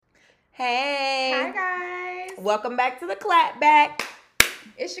Hey, Hi guys, welcome back to the Clapback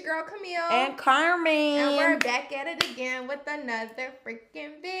it's your girl Camille, and Carmen and we're back at it again with another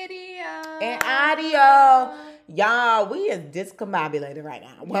freaking video and audio. Y'all, we is discombobulated right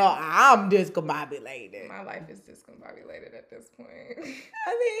now. Well, I'm discombobulated. My life is discombobulated at this point.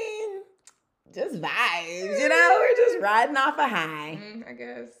 I mean, just vibes, we're just riding off a high. I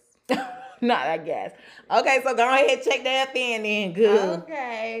guess. Not, I guess. Okay, so go ahead, check that in then. Good.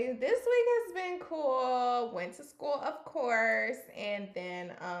 Okay, this week has been cool. Went to school, of course, and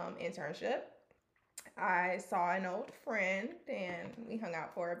then internship. I saw an old friend and we hung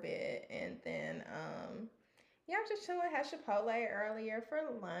out for a bit, and then yeah, I'm just chilling. Had Chipotle earlier for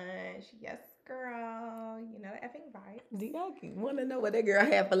lunch. Yes, girl. You know the effing vibes. Do y'all want to know what that girl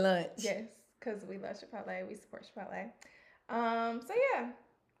had for lunch? Yes, because we love Chipotle. We support Chipotle. So yeah,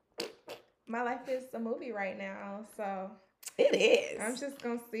 my life is a movie right now. So It is. I'm just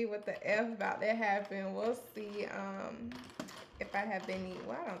gonna see what the F about that happen. We'll see. If I have any.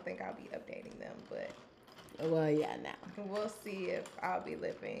 Well, I don't think I'll be updating them, but Well, yeah, now. we'll see if I'll be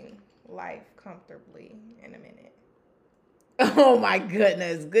living life comfortably in a minute. Oh my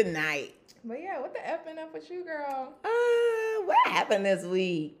goodness. Good night. But yeah, what the F been up with you, girl? What happened this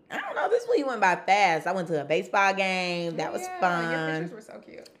week? I don't know. This week went by fast. I went to a baseball game. That was Your fun. pictures were so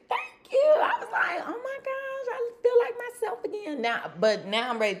cute. Thank you. I was like, oh my gosh, I feel like myself again now. But now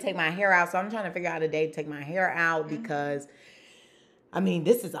I'm ready to take my hair out. So I'm trying to figure out a day to take my hair out because, I mean,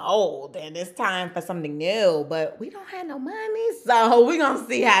 this is old and it's time for something new. But we don't have no money, so we're gonna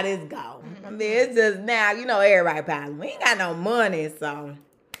see how this go. I mean, it's just now, everybody probably we ain't got no money, so.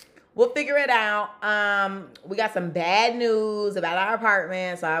 We'll figure it out. We got some bad news about our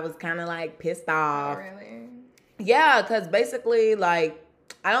apartment, so I was kind of like pissed off. Oh, really? Yeah, because basically, like,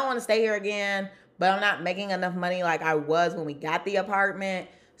 I don't want to stay here again, but I'm not making enough money like I was when we got the apartment.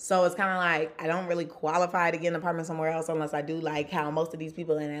 So it's kind of like I don't really qualify to get an apartment somewhere else unless I do like how most of these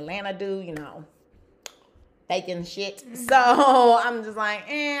people in Atlanta do, faking shit. So I'm just like,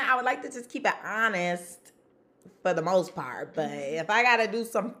 I would like to just keep it honest for the most part. But if I got to do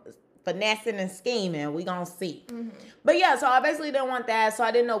some finessing and scheming, we gonna see. But yeah, so I basically didn't want that. So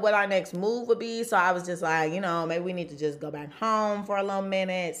I didn't know what our next move would be. So I was just like, maybe we need to just go back home for a little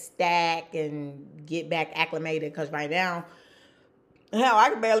minute, stack, and get back acclimated. Because right now, hell,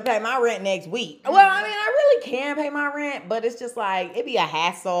 I can barely pay my rent next week. Well, I mean, I really can pay my rent, but it's just like, it'd be a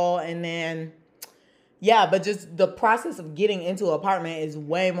hassle. And then, yeah, but just the process of getting into an apartment is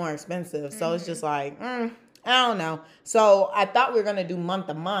way more expensive. So it's just like, I don't know. So I thought we were going to do month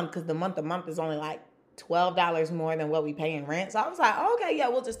to month because the month to month is only like $12 more than what we pay in rent. So I was like, okay, yeah,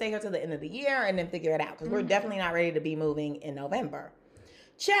 we'll just stay here till the end of the year and then figure it out because we're definitely not ready to be moving in November.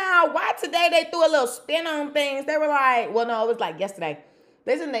 Child, why today they threw a little spin on things? They were like, well, no, it was like yesterday.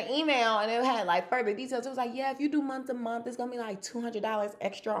 They sent the email and it had like further details. It was like, yeah, if you do month to month, it's going to be like $200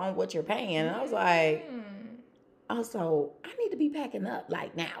 extra on what you're paying. And I was like, also, I need to be packing up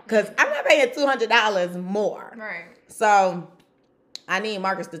like now because I'm not paying $200 more. Right. So I need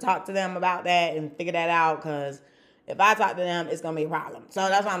Marcus to talk to them about that and figure that out because if I talk to them, it's going to be a problem. So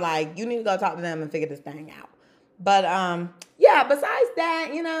that's why I'm like, you need to go talk to them and figure this thing out. But yeah, besides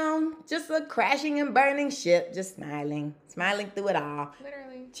that, just a crashing and burning ship, just smiling through it all.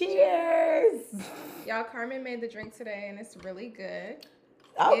 Literally. Cheers. Y'all, Carmen made the drink today and it's really good.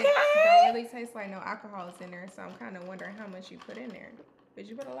 Okay. It don't really taste like no alcohol is in there, so I'm kind of wondering how much you put in there. Did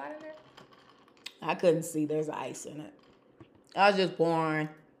you put a lot in there? I couldn't see. There's ice in it. I was just pouring.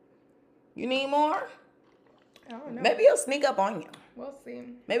 You need more? I don't know. Maybe it'll sneak up on you. We'll see.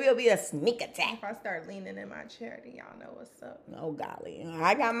 Maybe it'll be a sneak attack. If I start leaning in my chair, then y'all know what's up. Oh, golly.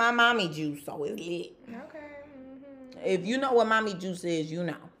 I got my mommy juice, so it's lit. Okay. If you know what mommy juice is, you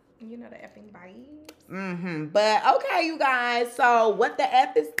know. You know the effing vibes. But, okay, you guys. So, what the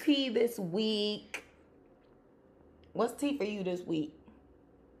F is T this week? What's T for you this week?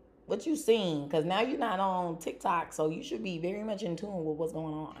 What you seen? Because now you're not on TikTok, so you should be very much in tune with what's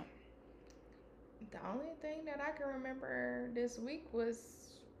going on. The only thing that I can remember this week was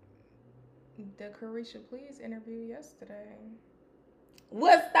the Carisha Please interview yesterday.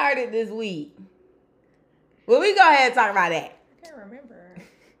 What started this week? Well, we go ahead and talk about that. I can't remember.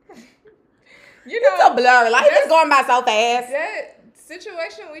 It's a blur. Life is going by so fast. That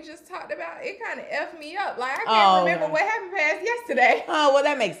situation we just talked about, it kind of effed me up. Like, I can't remember what happened past yesterday. Oh, well,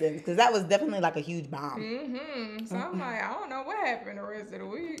 that makes sense because that was definitely like a huge bomb. So I'm like, I don't know what happened the rest of the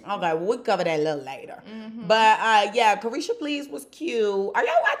week. Okay, well, we'll cover that a little later. But, yeah, Carisha Please was cute. Are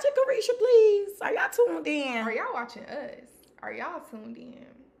y'all watching Carisha Please? Are y'all tuned in? Are y'all watching us? Are y'all tuned in?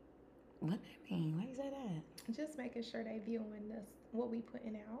 What that mean? Why you say that? Just making sure they viewing this what we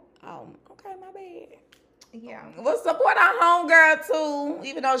putting out. Oh, okay, my bad. Yeah. We'll support our homegirl too,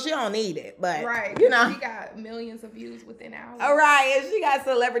 even though she don't need it. But Right. you know, she got millions of views within hours. all right, and she got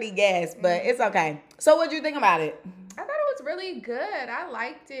celebrity guests, but it's okay. So what'd you think about it? I thought it was really good. I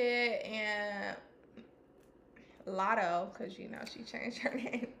liked it, and Lotto, because you know she changed her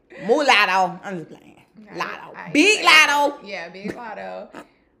name. Mulatto. I'm just playing. Lotto. Big Lotto. Yeah, Big Lotto.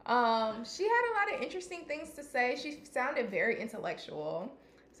 She had a lot of interesting things to say. She sounded very intellectual.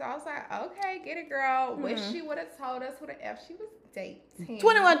 So I was like, okay, get it, girl. Wish she would have told us who the F she was dating.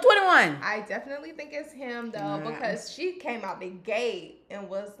 21. I definitely think it's him, though, because she came out the gate and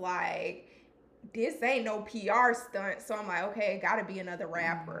was like, this ain't no PR stunt. So I'm like, okay, it got to be another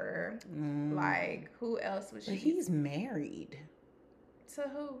rapper. Like, who else was she? But he's married. To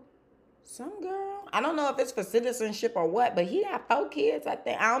who? Some girl. I don't know if it's for citizenship or what, but he had 4 kids, I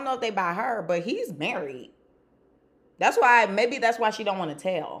think. I don't know if they by her, but he's married. Maybe that's why she don't want to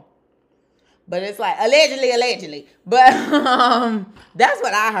tell. But it's like, allegedly. But that's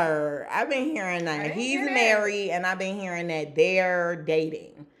what I heard. I've been hearing that he's married, and I've been hearing that they're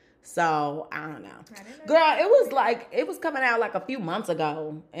dating. So, I don't know. Girl, it was coming out like a few months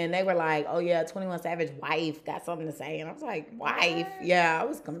ago. And they were like, oh yeah, 21 Savage wife got something to say. And I was like, wife? What? Yeah, I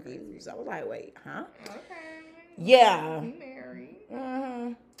was confused. I was like, wait, huh? Okay. Yeah. He married.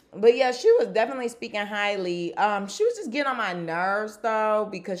 Mm-hmm. But yeah, she was definitely speaking highly. She was just getting on my nerves though,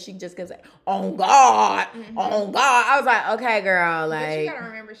 because she just kept saying, "Oh God, oh God." I was like, "Okay, girl." Like, but you gotta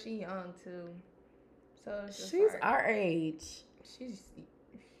remember, she young too. So it's just she's our age. She's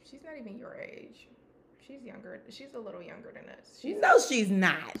not even your age. She's younger. She's a little younger than us. No, she's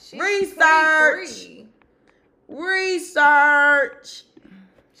not. She's Research. 23. Research.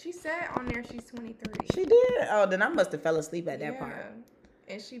 She said on there she's 23. She did. Oh, then I must have fell asleep at that part.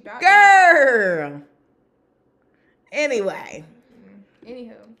 And she about girl. Anyway.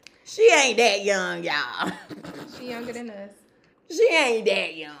 Anywho. She ain't that young, y'all. She younger than us. She ain't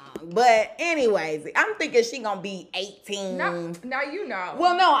that young. But anyways, I'm thinking she gonna be 18. Now you know.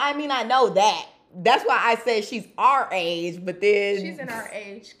 Well, no, I mean, I know that. That's why I said she's our age, but then... She's in our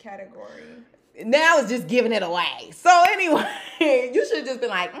age category. Now it's just giving it away. So anyway, you should have just been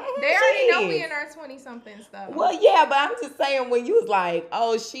like, they already know we in our 20-somethings though. Well, yeah, but I'm just saying, when you was like,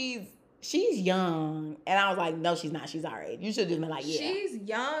 oh, she's young. And I was like, no, she's not. She's our age. You should have just been like, yeah. She's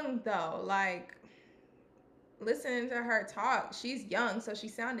young though. Like, listening to her talk, she's young, so she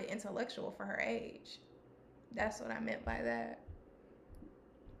sounded intellectual for her age. That's what I meant by that.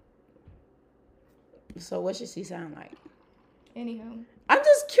 So what should she sound like? Anywho. I'm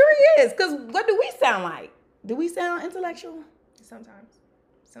just curious, because what do we sound like? Do we sound intellectual? Sometimes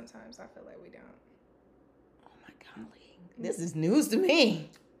I feel like we don't. Oh my golly. This is news to me.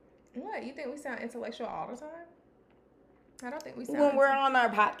 What? You think we sound intellectual all the time? I don't think we sound... When we're on our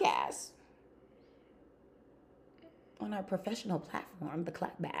podcast. On our professional platform, the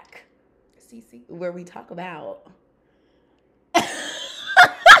Clapback. CC. Where we talk about...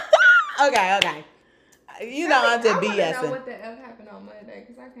 Okay. You know I'm just BSing. I want to know what the F happened on Monday,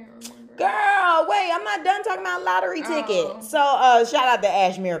 because I can't remember. Girl, wait, I'm not done talking about lottery ticket. So shout out to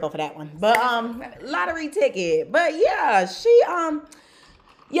Ash Miracle for that one. But lottery ticket. But yeah, she the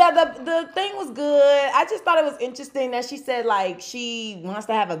thing was good. I just thought it was interesting that she said like she wants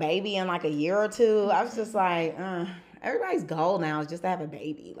to have a baby in like a year or two. I was just like, everybody's goal now is just to have a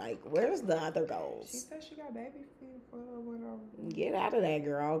baby. Like, where's the other goals? She said she got baby for whatever. Get out of that,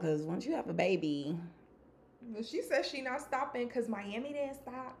 girl, because once you have a baby... She said she not stopping because Miami didn't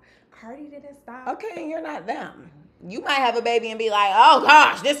stop. Cardi didn't stop. Okay, you're not them. You might have a baby and be like, oh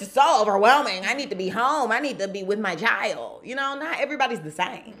gosh, this is so overwhelming. I need to be home. I need to be with my child. You know, not everybody's the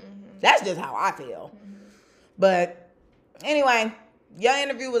same. That's just how I feel. But anyway, your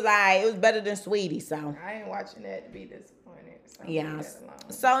interview was it was better than Sweetie, so. I ain't watching that to be disappointed. So yeah.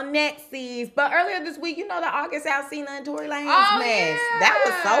 So nexties. But earlier this week, you know, the August Alsina and Tory Lanez mess. Yeah. That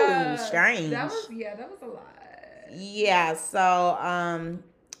was so strange. That was a lot. Yeah, so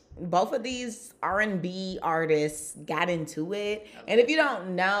both of these R&B artists got into it. And if you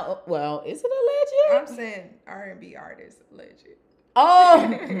don't know, well, is it alleged? I'm saying R&B artists alleged. Oh,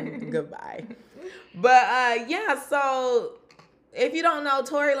 goodbye. But yeah, so if you don't know,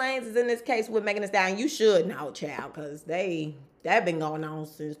 Tory Lanez is in this case with Megan Thee Stallion. You should know, child, because that been going on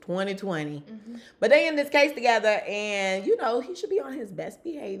since 2020. But they in this case together, and you know, he should be on his best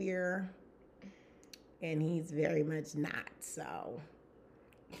behavior. And he's very much not, so.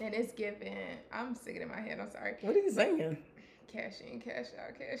 And it's giving, I'm sick in my head, I'm sorry. What are you singing? Cash in, cash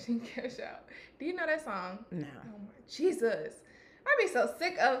out, cash in, cash out. Do you know that song? No. Oh my Jesus. I'd be so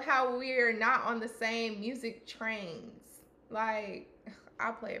sick of how we're not on the same music trains. Like,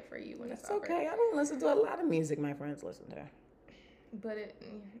 I'll play it for you when it's It's over. okay. I don't listen to a lot of music my friends listen to. But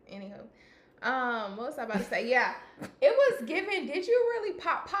anywho. What was I about to say? Yeah, it was given. Did you really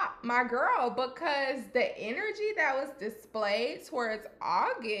pop my girl? Because the energy that was displayed towards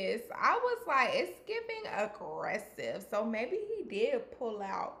August, I was like, it's giving aggressive. So maybe he did pull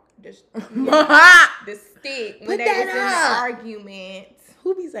out the stick when Put they that was in the up. argument.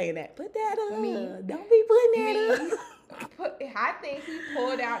 Who be saying that? Put that up. Me. Don't be putting that Me. up. I think he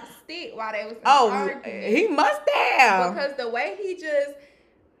pulled out the stick while they was in the Oh, argument. he must have. Because the way he just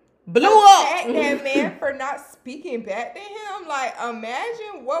blew up that man for not speaking back to him. Like,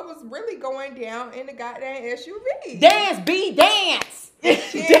 imagine what was really going down in the goddamn SUV. Dance, be dance.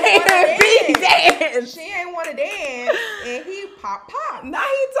 She Dance, be dance. She ain't want to dance, and he pop. Now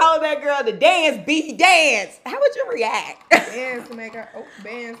he told that girl to dance, be dance. How would you react? Bands make her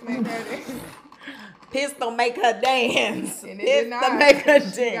dance. Pistol make her dance. And it did not. Pistol make her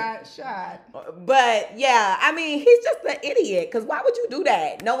dance. She got shot. But yeah, I mean, he's just an idiot. Because why would you do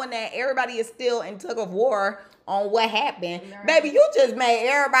that? Knowing that everybody is still in tug of war on what happened. Right. Baby, you just made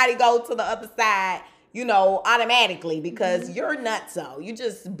everybody go to the other side, you know, automatically because you're nutso. You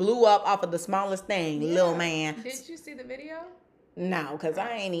just blew up off of the smallest thing, little man. Did you see the video? No, because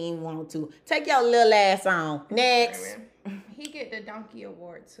I ain't even want to. Take your little ass on. Next. He get the donkey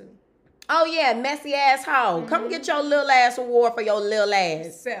award too. Oh yeah, messy ass hoe. Come get your little ass award for your little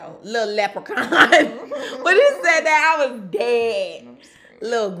ass. Self. Little leprechaun. When he said that, I was dead.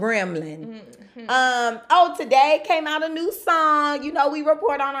 Little gremlin. Today came out a new song. You know, we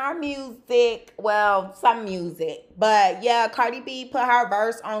report on our music. Well, some music. But yeah, Cardi B put her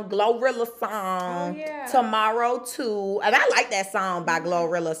verse on Glorilla song Tomorrow too. And I like that song by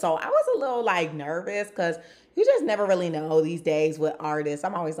Glorilla. So I was a little like nervous because you just never really know these days with artists.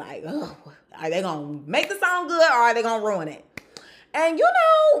 I'm always like, oh, are they going to make the song good or are they going to ruin it? And you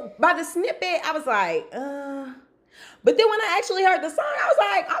know, by the snippet, I was like, But then when I actually heard the song, I was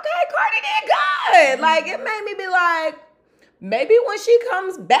like, okay, Cardi did good. Like, it made me be like, maybe when she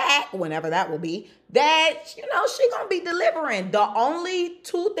comes back, whenever that will be, that, you know, she gonna be delivering. The only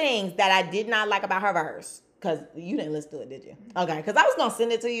two things that I did not like about her verse, because you didn't listen to it, did you? Okay, because I was gonna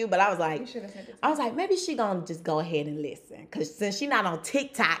send it to you, but I was like, You should have sent it to me. I was like, maybe she gonna just go ahead and listen. Because since she not on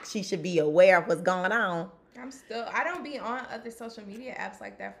TikTok, she should be aware of what's going on. I don't be on other social media apps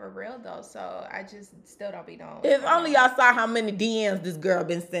like that for real though, so I just still don't be doing. If only y'all saw how many DMs this girl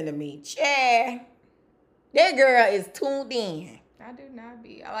been sending me. Che, that girl is tuned in. I do not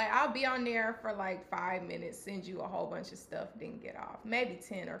be. Like, I'll be on there for like 5 minutes, send you a whole bunch of stuff, then get off. Maybe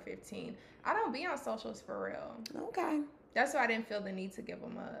 10 or 15. I don't be on socials for real. Okay. That's why I didn't feel the need to give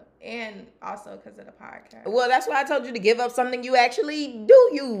them up. And also because of the podcast. Well, that's why I told you to give up something you actually do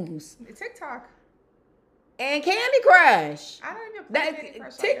use. TikTok. And Candy Crush. I don't even play Candy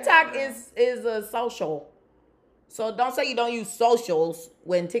Crush like TikTok that. is a social. So don't say you don't use socials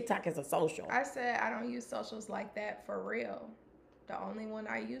when TikTok is a social. I said I don't use socials like that for real. The only one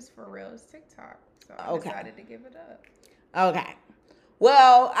I use for real is TikTok. So I decided to give it up. Okay.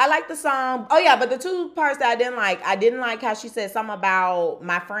 Well, I like the song. Oh, yeah, but the two parts that I didn't like how she said something about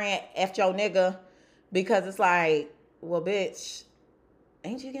my friend F your nigga, because it's like, well, bitch,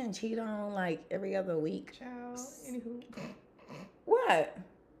 ain't you getting cheated on like every other week? Child, anywho. What?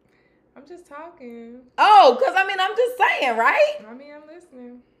 I'm just talking. Oh, because I mean, I'm just saying, right? I mean, I'm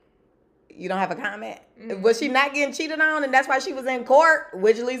listening. You don't have a comment? Mm-hmm. Was she not getting cheated on and that's why she was in court?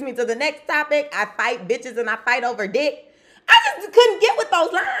 Which leads me to the next topic. I fight bitches and I fight over dick. I just couldn't get with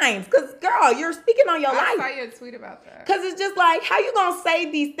those lines. Because, girl, you're speaking on your life. I saw your tweet about that. Because it's just like, how you going to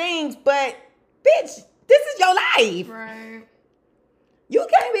say these things, but, bitch, this is your life. Right. You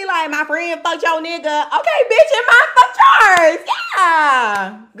can't be like, my friend fucked your nigga. Okay, bitch, and mine fucked yours.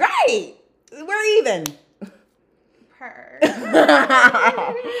 Yeah. Great. We're even. Her.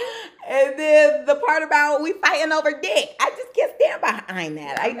 And then the part about we fighting over dick. I just can't stand behind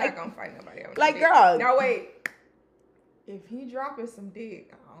that. I'm not going to fight nobody over like, dick. girl. Now, wait. If he dropping some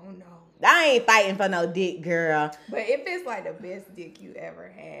dick, I don't know. I ain't fighting for no dick, girl. But if it's like the best dick you ever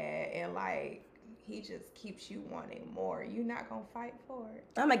had and like he just keeps you wanting more, you not going to fight for it.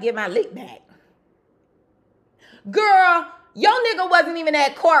 I'm going to get my lick back. Girl, your nigga wasn't even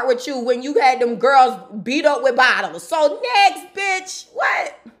at court with you when you had them girls beat up with bottles. So next, bitch,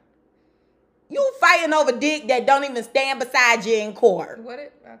 what? You fighting over dick that don't even stand beside you in court. Okay.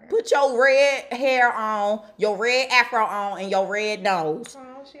 Put your red hair on, your red afro on, and your red nose.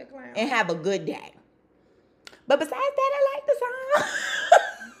 Oh, she a clown. And have a good day. But besides that, I like the song.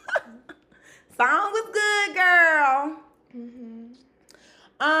 Song was good, girl. Mm-hmm.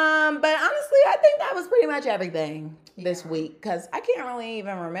 But honestly, I think that was pretty much everything this week because I can't really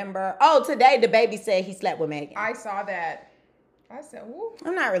even remember. Oh, today the baby said he slept with Megan. I saw that. I said, "Woo."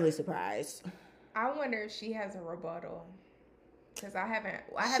 I'm not really surprised. I wonder if she has a rebuttal because I haven't.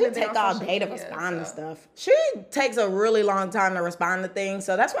 She been take on all social day to media, respond to so. stuff. She takes a really long time to respond to things,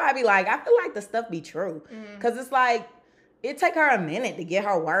 so that's why I be like, I feel like the stuff be true because it's like it take her a minute to get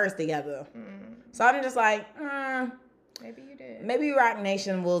her words together. So I'm just like, Maybe you did. maybe Rock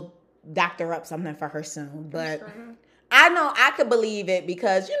Nation will doctor up something for her soon, but. I know I could believe it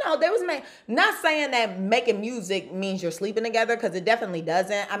because, there was not saying that making music means you're sleeping together because it definitely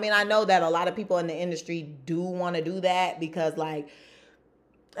doesn't. I mean, I know that a lot of people in the industry do want to do that because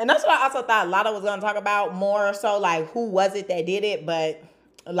and that's what I also thought Lotto was going to talk about more so, like, who was it that did it, but,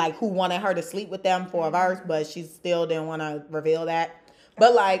 like, who wanted her to sleep with them for a verse, but she still didn't want to reveal that.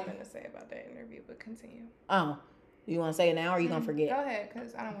 But, like. Something to say about that interview, but continue. Oh, you want to say it now or you going to forget? Go ahead,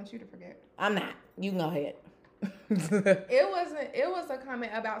 because I don't want you to forget. I'm not. You can go ahead. It was a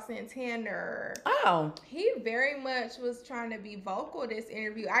comment about Santana. Oh. He very much was trying to be vocal this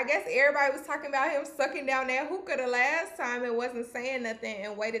interview. I guess everybody was talking about him sucking down that hookah the last time and wasn't saying nothing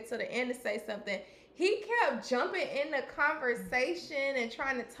and waited till the end to say something. He kept jumping in the conversation and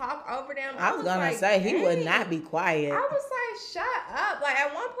trying to talk over them. I was gonna say he would not be quiet. I was like, shut up. Like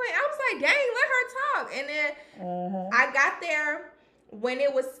at one point I was like, dang, let her talk. And then I got there when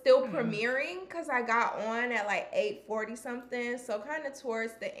it was still premiering because I got on at like 8:40 something, so kind of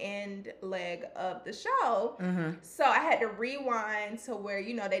towards the end leg of the show. So I had to rewind to where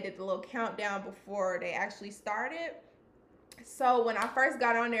they did the little countdown before they actually started. So when I first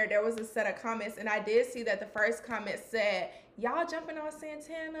got on there was a set of comments, and I did see that the first comment said, y'all jumping on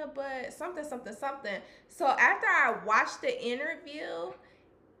Santana, but something. So after I watched the interview,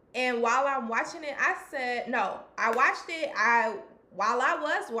 and while I'm watching it, I said, no, I watched it. While I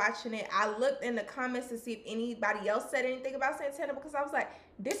was watching it, I looked in the comments to see if anybody else said anything about Santana because I was like,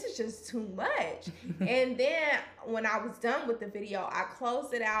 this is just too much. And then when I was done with the video, I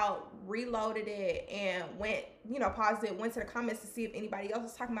closed it out, reloaded it, and went, paused it, went to the comments to see if anybody else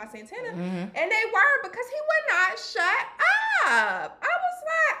was talking about Santana. And they were, because he would not shut up. I was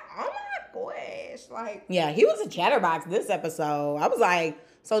like, oh my gosh. Like, yeah, he was a chatterbox this episode. I was like,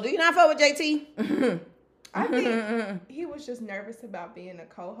 so do you not fuck with JT? I think he was just nervous about being a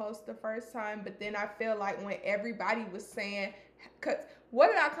co-host the first time, but then I feel like when everybody was saying, cause what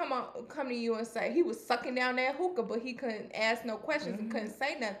did I come to you and say? He was sucking down that hookah, but he couldn't ask no questions and couldn't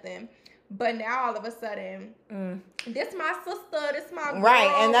say nothing. But now all of a sudden, this my sister, this my girl,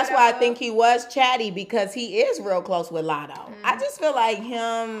 right, and that's whatever. why I think he was chatty because he is real close with Lotto. I just feel like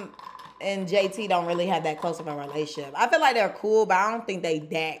him and JT don't really have that close of a relationship. I feel like they're cool, but I don't think they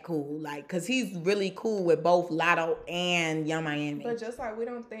that cool. Like, cause he's really cool with both Lotto and Young Miami. But just like we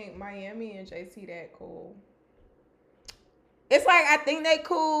don't think Miami and JT that cool. It's like I think they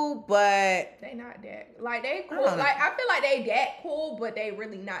cool, but they not that. Like they cool. I feel like they that cool, but they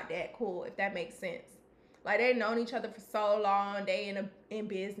really not that cool. If that makes sense. Like they've known each other for so long. They in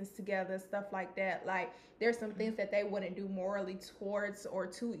business together, stuff like that. Like there's some things that they wouldn't do morally towards or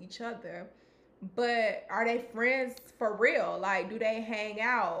to each other. But are they friends for real? Like, do they hang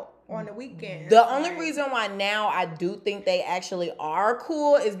out on the weekends? The only reason why now I do think they actually are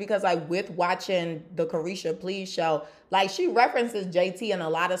cool is because, like, with watching the Carisha Please show, like, she references JT in a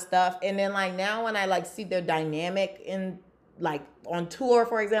lot of stuff. And then, like, now when I, like, see their dynamic in, like, on tour,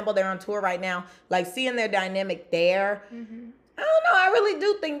 for example, they're on tour right now, like, seeing their dynamic there, I don't know, I really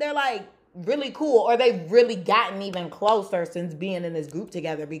do think they're, like, really cool, or they've really gotten even closer since being in this group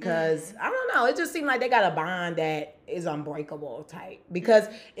together because I don't know, it just seemed like they got a bond that is unbreakable type because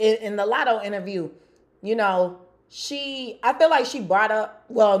in the Lotto interview, I feel like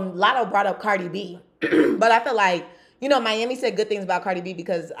Lotto brought up Cardi B but I feel like Miami said good things about Cardi B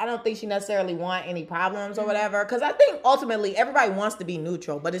because I don't think she necessarily want any problems or whatever because I think ultimately everybody wants to be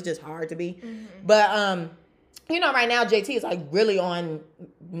neutral but it's just hard to be but right now JT is like really on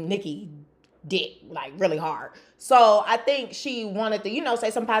Nicki dick, like really hard. So I think she wanted to, say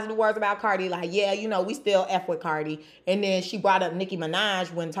some positive words about Cardi, like, yeah, we still F with Cardi. And then she brought up Nicki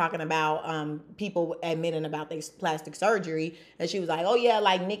Minaj when talking about people admitting about their plastic surgery. And she was like, oh yeah,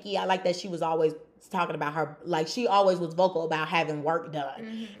 like Nicki, I like that she was always talking about her, like she always was vocal about having work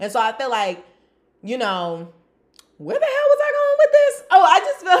done. And so I feel like, where the hell was I going with this? Oh, I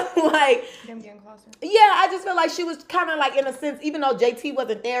just felt like Them getting closer. yeah, I just feel like she was kind of like in a sense, even though JT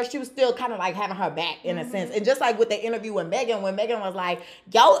wasn't there, she was still kind of like having her back in a sense. And just like with the interview with Megan, when Megan was like,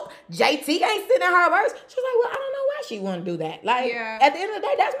 "Yo, JT ain't sitting in her verse," she was like, "Well, I don't know why she wouldn't do that. Like at the end of the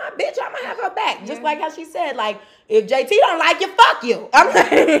day, that's my bitch. I'ma have her back." Just like how she said, like if JT don't like you, fuck you. I'm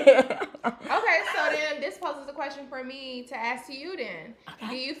like, Okay, so then this poses a question for me to ask to you. Then,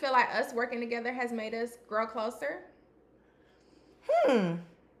 do you feel like us working together has made us grow closer? I don't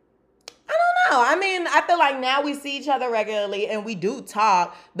know. I mean, I feel like now we see each other regularly and we do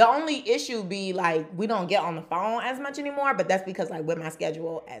talk. The only issue be like we don't get on the phone as much anymore, but that's because like with my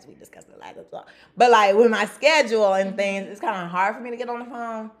schedule, as we discussed in the last episode, but like with my schedule and things, it's kind of hard for me to get on the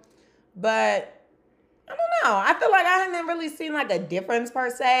phone. But I don't know. I feel like I haven't really seen like a difference per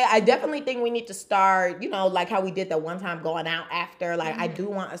se. I definitely think we need to start, like how we did that one time going out after. Like I do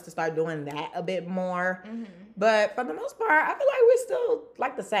want us to start doing that a bit more. But for the most part, I feel like we're still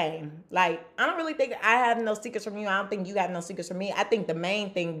like the same. Like I don't really think I have no secrets from you. I don't think you have no secrets from me. I think the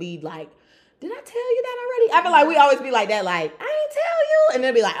main thing be like, did I tell you that already? I feel like we always be like that, like, I ain't tell you. And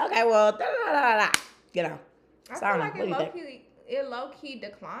then be like, okay, well, da da da da. I feel like it low-key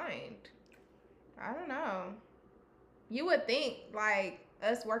declined. I don't know. You would think like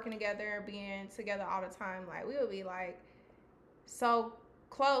us working together, being together all the time, like we would be like so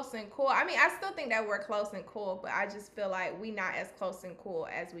close and cool. I mean, I still think that we're close and cool, but I just feel like we not as close and cool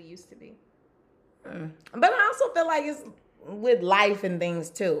as we used to be. But I also feel like it's with life and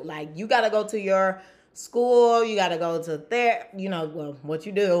things too. Like you got to go to your school, you got to go to what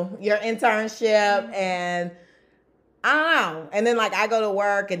you do, your internship, and I don't know. And then like I go to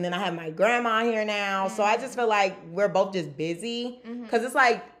work and then I have my grandma here now. So I just feel like we're both just busy. Because it's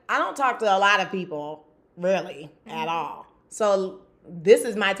like I don't talk to a lot of people really at all. So this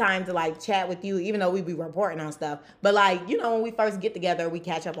is my time to like chat with you, even though we be reporting on stuff. But like, when we first get together, we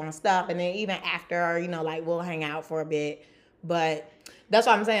catch up on stuff. And then even after, like we'll hang out for a bit. But that's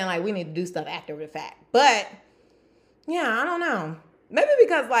what I'm saying. Like we need to do stuff after the fact. But yeah, I don't know. Maybe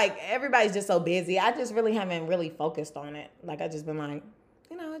because, like, everybody's just so busy. I just really haven't really focused on it. Like, I just been like,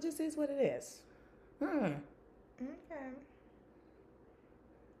 it just is what it is. Okay.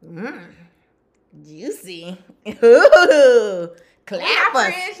 Juicy. Ooh. Clap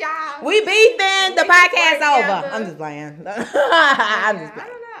us. Friends, y'all. We beefing. The podcast over. I'm just playing. I'm just playing. I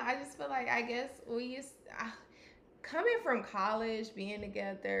don't know. I just feel like, I guess we used coming from college, being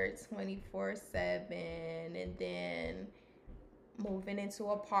together 24/7, and then moving into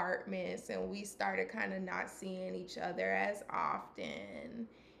apartments, and we started kind of not seeing each other as often,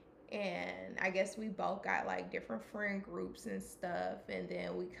 and I guess we both got like different friend groups and stuff, and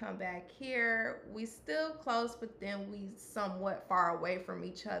then we come back here, we still close, but then we somewhat far away from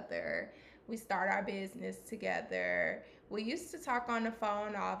each other. We start our business together. We used to talk on the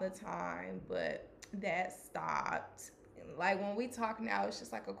phone all the time, but that stopped. Like when we talk now, it's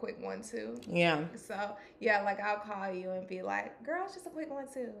just like a quick 1-2. Yeah. So yeah, like I'll call you and be like, "Girl, it's just a quick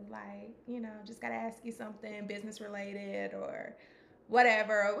 1-2. Like, just gotta ask you something business related or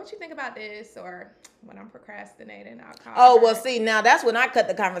whatever. Or what you think about this?" Or when I'm procrastinating, I'll call. Oh, well, see, now that's when I cut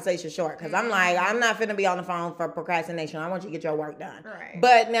the conversation short because I'm like, I'm not finna be on the phone for procrastination. I want you to get your work done. Right.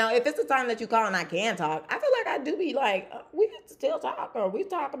 But now, if it's the time that you call and I can talk, I feel like I do be like, we can still talk, or we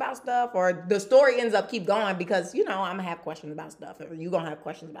talk about stuff, or the story ends up keep going because I'm gonna have questions about stuff, or you gonna have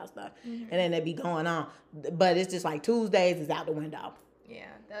questions about stuff, and then it be going on. But it's just like Tuesdays is out the window. Yeah,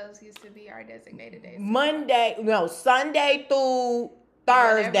 those used to be our designated days. Sunday through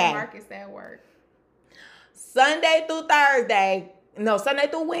Thursday. Whenever Marcus at work. Sunday through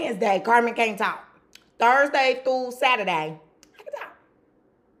Wednesday, Carmen can't talk. Thursday through Saturday, I can talk.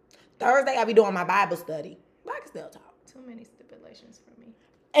 Thursday, I be doing my Bible study, but I can still talk. Too many stipulations for me.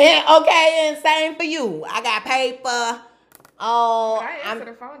 And same for you. I got paper. Oh, I answer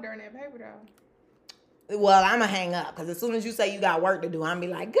the phone during that paper though. Well, I'm going to hang up because as soon as you say you got work to do, I'm be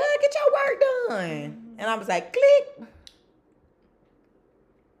like, good, get your work done. And I'm just like, click.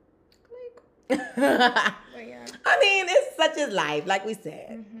 Yeah. I mean, it's such as life, like we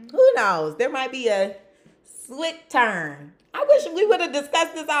said. Who knows? There might be a slick turn. I wish we would have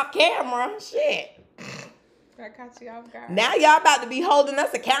discussed this off camera. Shit. I caught you off guard. Now y'all about to be holding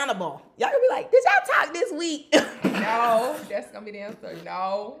us accountable. Y'all gonna be like, did y'all talk this week? No, that's gonna be the answer.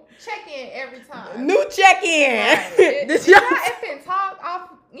 No. Check in every time. New check in. Right. Did y'all effing talk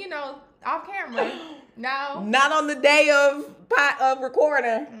off camera? No. Not on the day of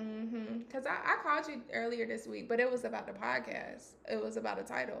recording. Because I called you earlier this week, but it was about the podcast. It was about a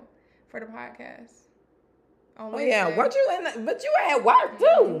title for the podcast. Oh yeah, weren't you but you were at work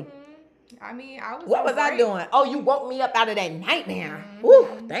too. I mean, I was. What on was I break. doing? Oh, you woke me up out of that nightmare. Mhm.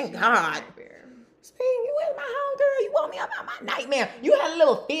 Woo, thank She was God. a nightmare. See, you was my homegirl. You woke me up out of my nightmare. You had a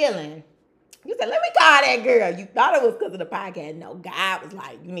little feeling. You said, let me call that girl. You thought it was because of the podcast. No, God was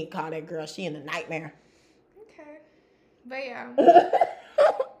like, you need to call that girl. She in the nightmare. Okay, but yeah.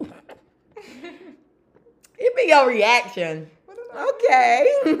 It be your reaction. What did I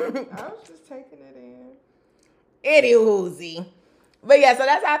Okay. do? I was just taking it in. Anywhoozy. But yeah, so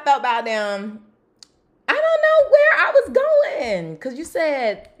that's how I felt about them. I don't know where I was going. Because you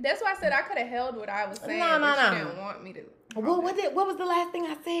said. That's why I said I could have held what I was saying. No. You didn't want me to. What was the last thing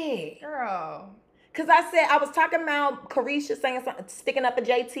I said? Girl. Because I said, I was talking about Carisha saying something, sticking up a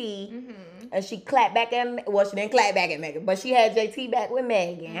JT. Mm-hmm. And she clapped back at, well, she didn't clap back at Megan, but she had JT back with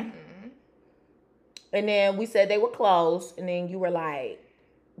Megan. Mm-hmm. And then we said they were close. And then you were like,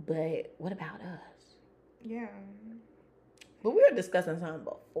 but what about us? Yeah. But we were discussing something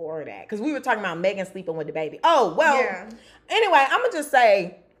before that. Because we were talking about Megan sleeping with the baby. Oh, well. Yeah. Anyway, I'm going to just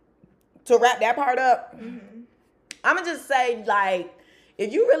say, to wrap that part up, Mm-hmm. I'm going to just say, like,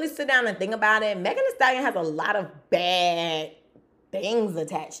 if you really sit down and think about it, Megan Thee Stallion has a lot of bad things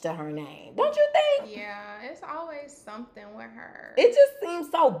attached to her name. Don't you think? Yeah, it's always something with her. It just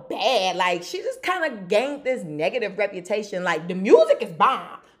seems so bad. Like, she just kind of gained this negative reputation. Like, the music is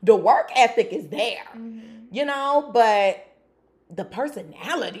bomb. The work ethic is there. Mm-hmm. You know? But the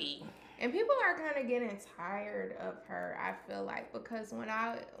personality. And people are kind of getting tired of her, I feel like, because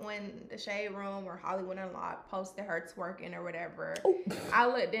when the Shade Room or Hollywood Unlocked posted her twerking or whatever, I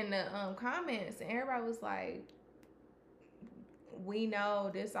looked in the comments and everybody was like, "We know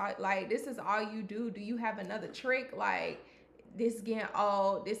this, like this is all you do. Do you have another trick? Like this is getting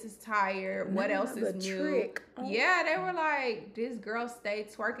old. This is tired. What else is new?" Trick. Oh. Yeah, they were like, "This girl stay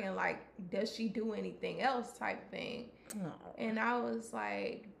twerking. Like, does she do anything else?" type thing. Oh. And I was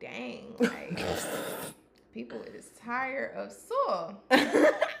like, dang, like, people is tired of Soul.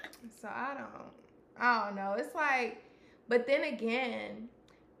 So I don't know. It's like, but then again,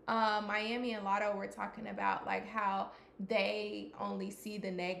 Miami and Lotto were talking about like how they only see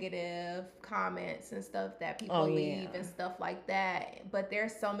the negative comments and stuff that people leave and stuff like that. But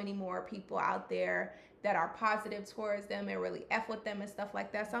there's so many more people out there that are positive towards them and really F with them and stuff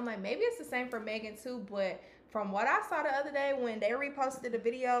like that. So I'm like, maybe it's the same for Megan too, but from what I saw the other day when they reposted the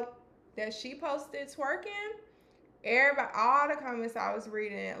video that she posted twerking, everybody, all the comments I was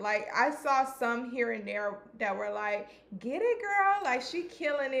reading, like I saw some here and there that were like, "Get it, girl, like she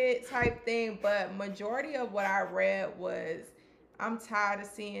killing it" type thing. But majority of what I read was, "I'm tired of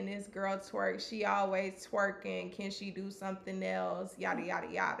seeing this girl twerk. She always twerking. Can she do something else? Yada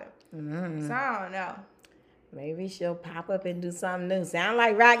yada yada." Mm. So I don't know. Maybe she'll pop up and do something new. Sound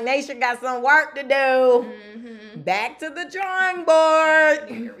like Rock Nation got some work to do. Mm-hmm. Back to the drawing board.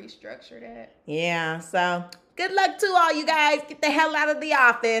 Need to restructure that. Yeah, so good luck to all you guys. Get the hell out of the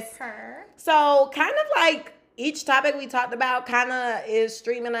office. Her. So kind of like each topic we talked about kind of is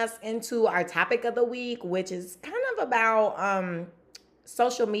streaming us into our topic of the week, which is kind of about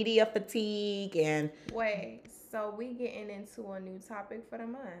social media fatigue and... Wait, so we getting into a new topic for the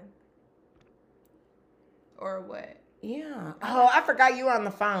month? Or what? Yeah. Oh, I forgot you were on the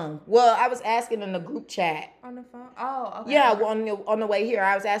phone. Well, I was asking in the group chat. On the phone? Oh, okay. Yeah, well, on the way here,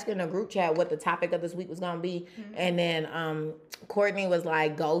 I was asking in the group chat what the topic of this week was going to be. Mm-hmm. And then Courtney was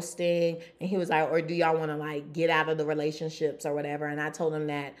like ghosting. And he was like, or do y'all want to like get out of the relationships or whatever? And I told him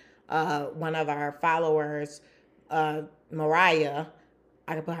that one of our followers, Mariah,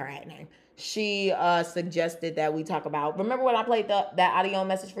 I could put her at name. She suggested that we talk about, remember when I played that audio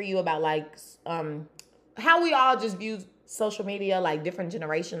message for you about like... how we all just view social media, like different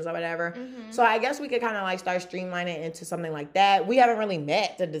generations or whatever. Mm-hmm. So I guess we could kind of like start streamlining into something like that. We haven't really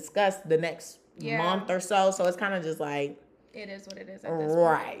met to discuss the next month or so. So it's kind of just like... It is what it is at this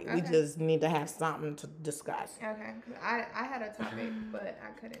right. point. Okay. We just need to have something to discuss. Okay. I had a topic, but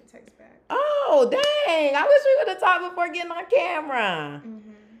I couldn't text back. Oh, dang. I wish we would have talked before getting on camera.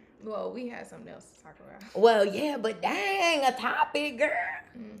 Mm-hmm. Well, we had something else to talk about. Well, yeah, but dang, a topic, girl.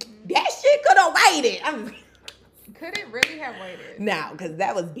 Mm-hmm. That shit could have waited. Could it really have waited? No, because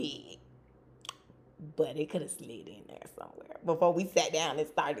that was big. But it could have slid in there somewhere before we sat down and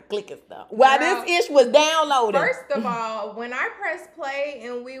started clicking stuff. While this ish was downloading. First of all, when I pressed play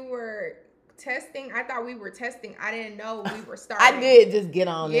and we were testing, I thought we were testing. I didn't know we were starting. I did just get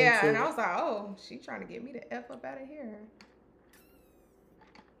on into and I was like, oh, she trying to get me the F up out of here.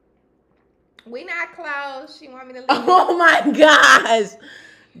 We not close. She want me to leave. Oh my gosh.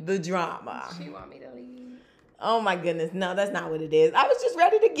 The drama. She want me to leave. Oh my goodness. No, that's not what it is. I was just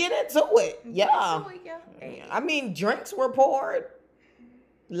ready to get into it. Yeah. I mean, drinks were poured.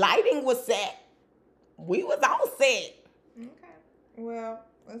 Lighting was set. We was all set. Okay. Well,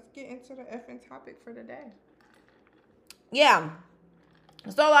 let's get into the effing topic for the day. Yeah.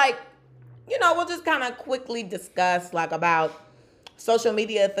 So, like, you know, we'll just kind of quickly discuss, like, about social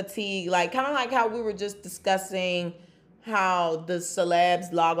media fatigue. Like, kind of like how we were just discussing how the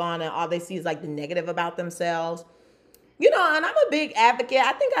celebs log on and all they see is, like, the negative about themselves. You know, and I'm a big advocate.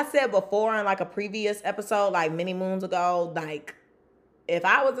 I think I said before in, like, a previous episode, like, many moons ago, like, if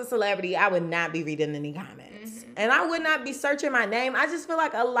I was a celebrity, I would not be reading any comments. Mm-hmm. And I would not be searching my name. I just feel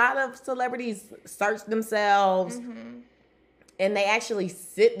like a lot of celebrities search themselves. Mm-hmm. And they actually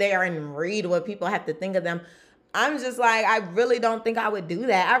sit there and read what people have to think of them. I'm just like, I really don't think I would do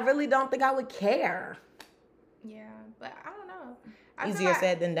that. I really don't think I would care. Yeah, but I don't know. Easier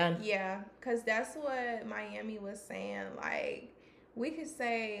said than done. Yeah, because that's what Miami was saying. Like, we could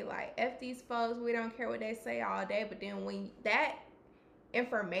say, like, F these folks, we don't care what they say all day. But then when that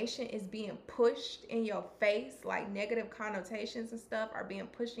information is being pushed in your face, like negative connotations and stuff are being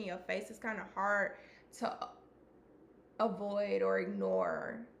pushed in your face, it's kind of hard to avoid or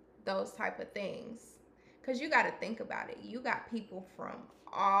ignore those type of things, because you got to think about it. You got people from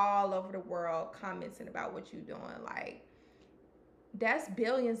all over the world commenting about what you're doing. Like, that's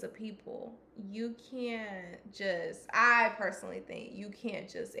billions of people. You can't just, I personally think you can't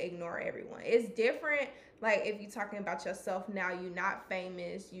just ignore everyone. It's different, like, if you're talking about yourself now, you're not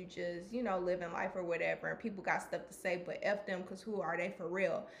famous, you just, you know, living life or whatever, and people got stuff to say, but F them, because who are they for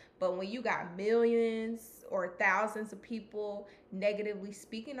real? But when you got millions or thousands of people negatively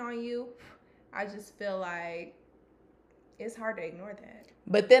speaking on you, I just feel like it's hard to ignore that.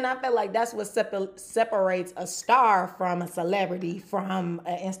 But then I feel like that's what separates a star from a celebrity from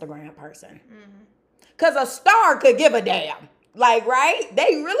an Instagram person. Because a star could give a damn. Like, right?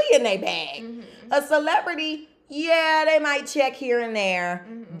 They really in their bag. Mm-hmm. A celebrity, yeah, they might check here and there.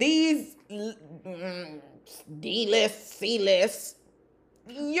 Mm-hmm. These D-list, C-list,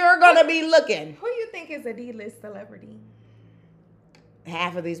 you're going to be looking. Who you think is a D-list celebrity?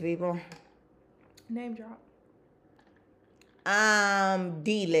 Half of these people. Name drop.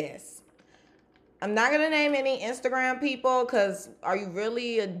 D-list. I'm not going to name any Instagram people, because are you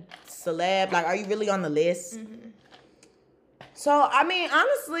really a celeb? Like, are you really on the list? Mm-hmm. So, I mean,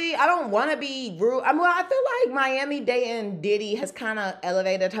 honestly, I don't want to be rude. I feel like Miami dating Diddy has kind of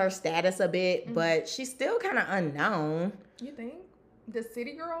elevated her status a bit, mm-hmm. but she's still kind of unknown. You think? The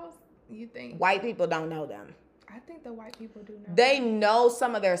city girls? You think? White people don't know them. I think the white people do know. They know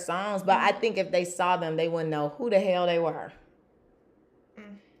some of their songs, but mm-hmm. I think if they saw them, they wouldn't know who the hell they were.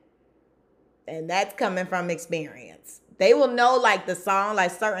 Mm. And that's coming from experience. They will know, like, the song,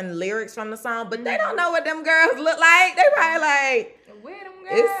 like, certain lyrics from the song, but they don't know what them girls look like. They probably like,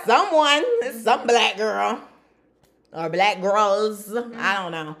 it's someone. It's some black girl. Or black girls. Mm-hmm. I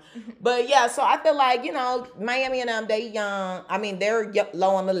don't know. But, yeah, so I feel like, you know, Miami and them, they young. I mean, they're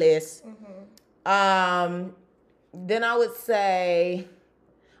low on the list. Mm-hmm. Then I would say,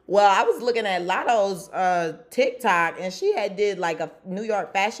 well, I was looking at Lotto's TikTok, and she did, like, a New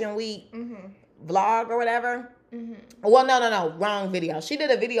York Fashion Week vlog or whatever. Mm-hmm. Well, no, wrong video. She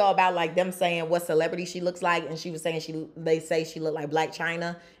did a video about, like, them saying what celebrity she looks like, and she was saying they say she looked like Blac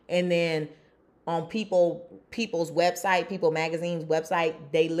Chyna, and then on People's website, People Magazine's website,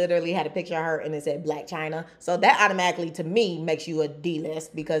 they literally had a picture of her and it said Blac Chyna. So that automatically, to me, makes you a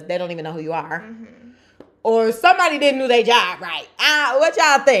D-list, because they don't even know who you are. Mm-hmm. Or somebody didn't do their job right. What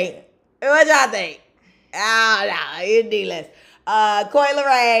y'all think? I don't know. You're D-list. Coi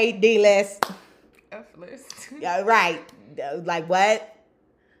Leray, D-list. F-list. Yeah, right. Like, what?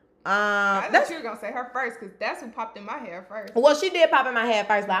 I thought you were going to say her first, because that's who popped in my head first. Well, she did pop in my head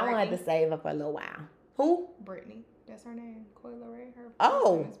first, but I wanted to save her for a little while. Who? Brittany. That's her name. Coi Leray. Her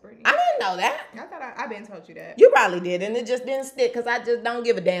name is Brittany. I didn't know that. I thought I've been told you that. You probably did, and it just didn't stick, because I just don't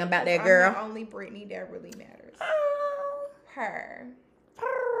give a damn about that girl. I'm the only Brittany that really matters. Her.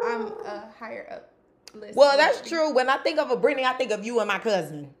 I'm a higher up list. Well, that's true. When I think of a Brittany, I think of you and my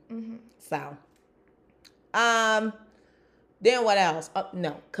cousin. Mm-hmm. So. Then what else?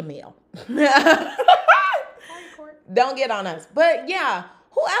 No, Camille. Don't get on us. But yeah,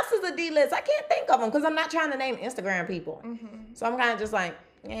 who else is a D-list? I can't think of them, because I'm not trying to name Instagram people. Mm-hmm. So I'm kind of just like,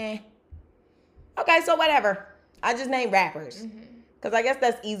 Okay, so whatever. I just name rappers. Because I guess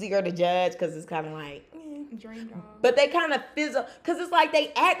that's easier to judge, because it's kind of like, Dream Dog. But they kind of fizzle, because it's like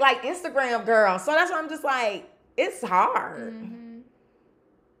they act like Instagram girls. So that's why I'm just like, it's hard. Mm-hmm.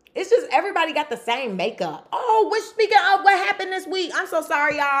 It's just everybody got the same makeup. Oh, speaking of what happened this week, I'm so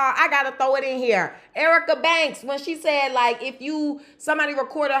sorry, y'all. I got to throw it in here. Erica Banks, when she said, like, if somebody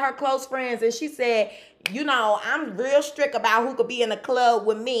recorded her close friends, and she said, you know, I'm real strict about who could be in the club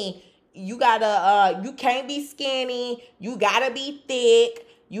with me. You gotta, you can't be skinny. You gotta be thick.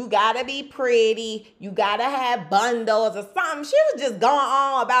 You gotta be pretty. You gotta have bundles or something. She was just going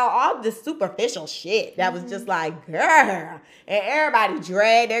on about all this superficial shit that was just like, girl. And everybody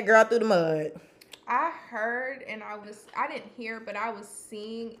dragged that girl through the mud. I heard and I didn't hear, but I was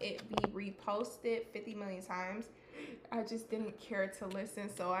seeing it be reposted 50 million times. I just didn't care to listen,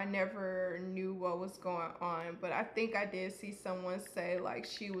 so I never knew what was going on. But I think I did see someone say, like,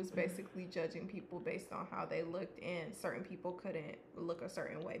 she was basically judging people based on how they looked, and certain people couldn't look a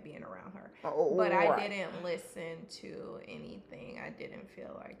certain way being around her. But I didn't listen to anything. I didn't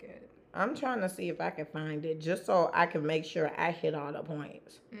feel like it. I'm trying to see if I can find it just so I can make sure I hit all the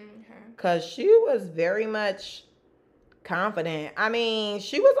points. Okay. Because she was very much confident. I mean,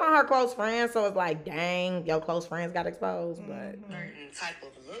 she was on her close friends, so it's like, dang, your close friends got exposed. But certain type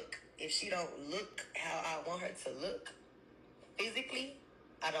of look, if she don't look how I want her to look physically,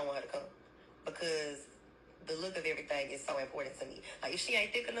 I don't want her to come, because the look of everything is so important to me. Like, if she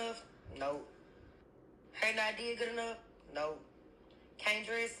ain't thick enough, no. Her not did good enough, no. Can't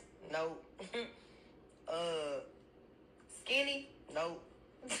dress, no. Skinny, no.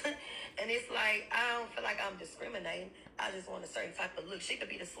 And it's like, I don't feel like I'm discriminating. I just want a certain type of look. She could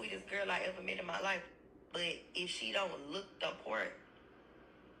be the sweetest girl I ever met in my life, but if she don't look the part,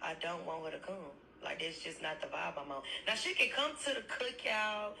 I don't want her to come. Like, it's just not the vibe I'm on. Now, she can come to the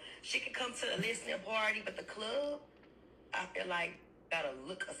cookout, she can come to the listening party, but the club, I feel like, gotta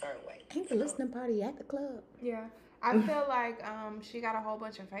look a certain way. ain't the listening party at the club? Yeah. I feel like she got a whole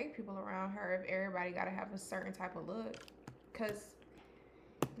bunch of fake people around her if everybody got to have a certain type of look. Because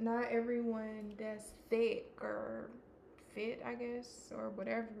not everyone that's thick or fit, I guess, or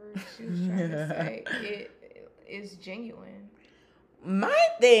whatever she was trying to say, it is genuine. My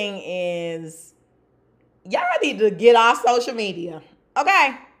thing is, y'all need to get off social media,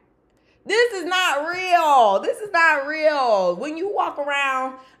 okay? This is not real. This is not real. When you walk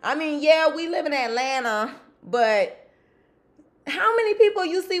around, I mean, yeah, we live in Atlanta, but how many people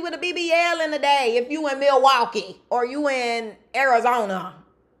you see with a BBL in a day if you in Milwaukee or you in Arizona?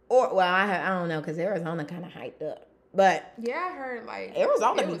 Or, well, I don't know, because Arizona kind of hyped up. But yeah, I heard, like,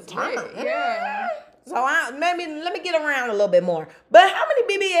 Arizona be lit. turned. Yeah. So let me get around a little bit more. But how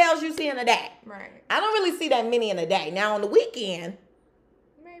many BBLs you see in a day? Right. I don't really see that many in a day. Now on the weekend,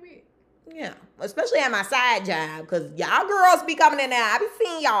 Maybe. yeah, especially at my side job, because y'all girls be coming in there. I be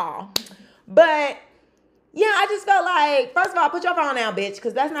seeing y'all. But yeah, I just felt like, first of all, put your phone down, bitch,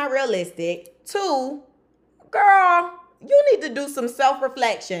 because that's not realistic. Two, girl, you need to do some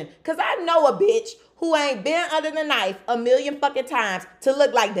self-reflection, because I know a bitch who ain't been under the knife a million fucking times to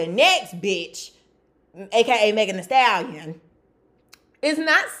look like the next bitch, aka Megan Thee Stallion, is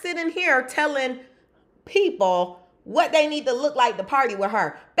not sitting here telling people what they need to look like to party with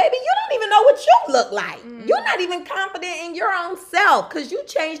her. Baby, you don't even know what you look like. You're not even confident in your own self, because you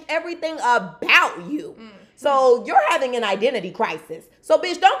changed everything about you. So you're having an identity crisis. So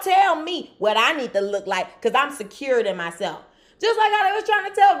bitch, don't tell me what I need to look like, because I'm secured in myself. Just like I was trying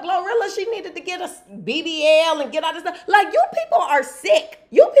to tell Glorilla she needed to get a BBL and get all this stuff. Like, you people are sick.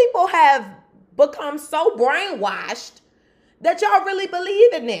 You people have become so brainwashed that y'all really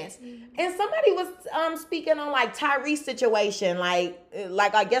believe in this. And somebody was speaking on, like, Tyrese's situation, like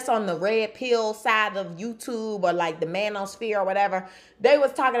I guess on the Red Pill side of YouTube, or like the Manosphere or whatever. They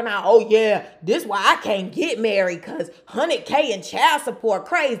was talking about, oh yeah, this why I can't get married, because 100K in child support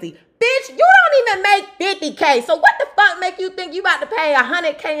crazy. Bitch, you don't even make 50K. So what the fuck make you think you about to pay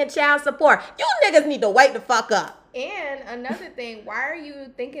 100K in child support? You niggas need to wake the fuck up. And another thing, why are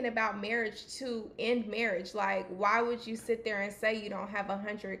you thinking about marriage to end marriage? Like, why would you sit there and say you don't have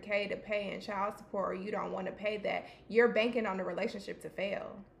 100K to pay in child support, or you don't want to pay that? You're banking on the relationship to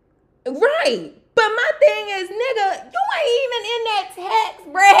fail. Right. But my thing is, nigga, you ain't even in that tax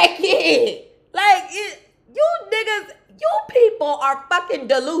bracket. Like, you niggas, you people are fucking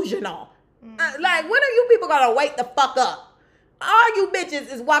delusional. Like, when are you people gonna wake the fuck up? All you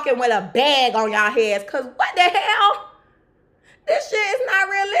bitches is walking with a bag on y'all heads, because what the hell? This shit is not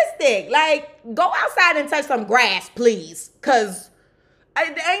realistic. Like, go outside and touch some grass, please. Because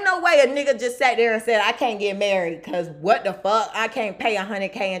there ain't no way a nigga just sat there and said, I can't get married because what the fuck? I can't pay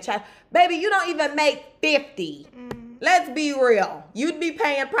 100K in child. Baby, you don't even make 50. Let's be real. You'd be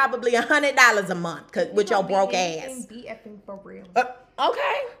paying probably $100 a month with your broke ass. Be effing for real.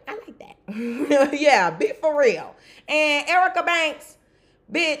 Okay, I like that. Yeah, be for real. And Erica Banks,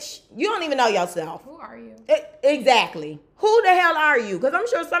 bitch, you don't even know yourself. Who are you? Exactly. Who the hell are you? Because I'm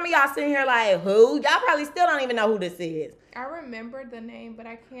sure some of y'all sitting here like, who? Y'all probably still don't even know who this is. I remember the name, but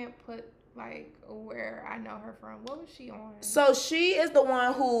I can't put like where I know her from. What was she on? So she is the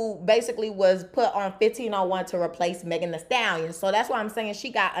one who basically was put on 1501 to replace Megan Thee Stallion. So that's why I'm saying she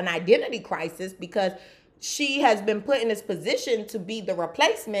got an identity crisis, because she has been put in this position to be the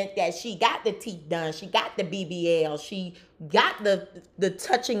replacement, that she got the teeth done, she got the BBL, she got the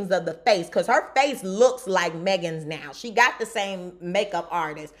touchings of the face, because her face looks like Megan's now. She got the same makeup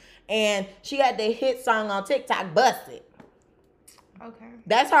artist, and she had the hit song on TikTok, Busted. Okay.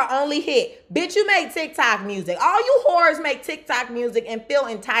 That's her only hit. Bitch, you make TikTok music. All you whores make TikTok music and feel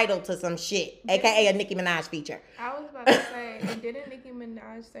entitled to some shit, aka a Nicki Minaj feature. I was about to say, didn't Nicki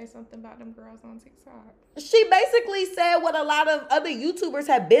Minaj say something about them girls on TikTok? She basically said what a lot of other YouTubers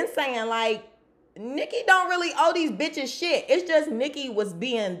have been saying, like, Nicki don't really owe these bitches shit. It's just Nicki was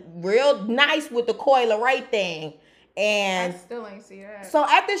being real nice with the Coi Leray thing. And I still ain't see that. so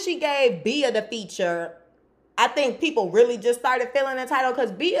after she gave Bia the feature, I think people really just started feeling entitled,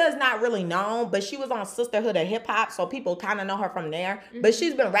 because Bia is not really known, but she was on Sisterhood of Hip Hop, so people kind of know her from there. Mm-hmm. But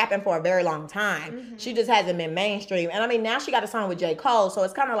she's been rapping for a very long time. Mm-hmm. She just hasn't been mainstream. And I mean, now she got a song with J. Cole, so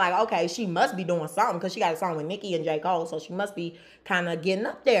it's kind of like, okay, she must be doing something, because she got a song with Nicki and J. Cole, so she must be kind of getting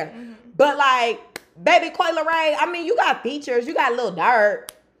up there. Mm-hmm. But like, baby Coi Leray, I mean, you got features, you got Lil Durk.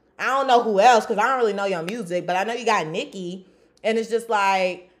 I don't know who else, because I don't really know your music, but I know you got Nicki, and it's just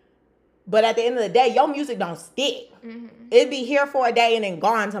like, but at the end of the day, your music don't stick. Mm-hmm. It'd be here for a day and then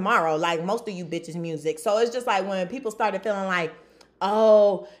gone tomorrow, like most of you bitches' music. So it's just like when people started feeling like,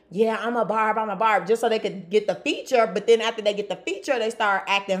 oh, yeah, I'm a barb, just so they could get the feature. But then after they get the feature, they start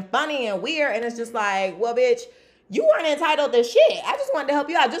acting funny and weird. And it's just like, well, bitch, you weren't entitled to shit. I just wanted to help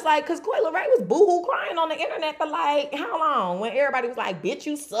you out. Just like, because Coi Leray was boohoo crying on the internet for like, how long? When everybody was like, bitch,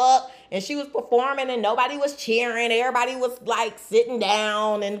 you suck. And she was performing and nobody was cheering. Everybody was like sitting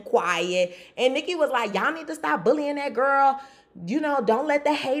down and quiet. And Nicki was like, y'all need to stop bullying that girl. You know, don't let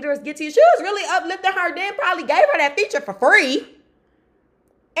the haters get to you. She was really uplifting her, then probably gave her that feature for free.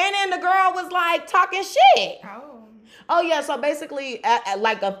 And then the girl was like talking shit. Oh, yeah, so basically, at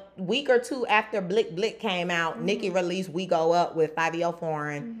like a week or two after Blick Blick came out, mm-hmm. Nicki released We Go Up with Fivio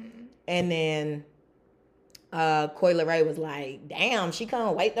Foreign. Mm-hmm. And then Coi Leray was like, damn, she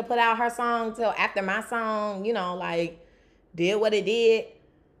couldn't wait to put out her song till after my song, you know, like, did what it did.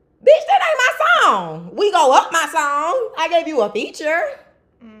 Bitch, that ain't my song. We Go Up my song. I gave you a feature.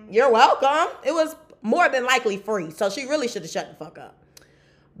 Mm-hmm. You're welcome. It was more than likely free, so she really should have shut the fuck up.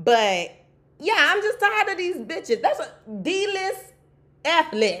 But yeah, I'm just tired of these bitches. That's a D-list,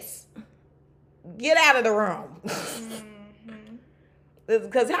 F-list. Get out of the room.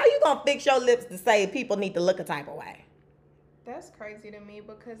 Because how you going to fix your lips to say people need to look a type of way? That's crazy to me,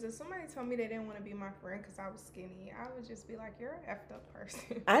 because if somebody told me they didn't want to be my friend because I was skinny, I would just be like, you're an effed up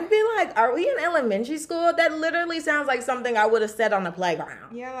person. I'd be like, are we in elementary school? That literally sounds like something I would have said on the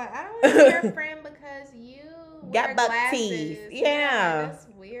playground. Yeah, like, I don't want to be your friend because you got buck teeth. Yeah. That's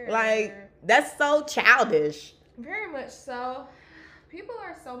weird. Like, that's so childish. Very much so. People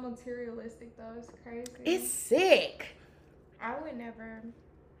are so materialistic, though. It's crazy. It's sick. I would never.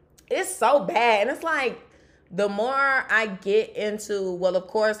 It's so bad. And it's like, the more I get into, well, of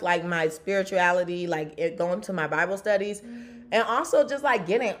course, like my spirituality, like it going to my Bible studies, mm-hmm. and also just like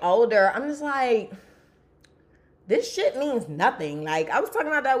getting older, I'm just like, this shit means nothing. Like, I was talking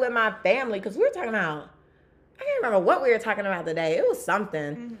about that with my family, because we were talking about, I can't remember what we were talking about today. It was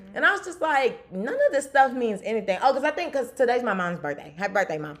something. Mm-hmm. And I was just like, none of this stuff means anything. Oh, because today's my mom's birthday. Happy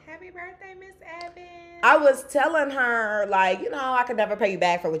birthday, Mom. Happy birthday, Miss Evans. I was telling her, like, you know, I could never pay you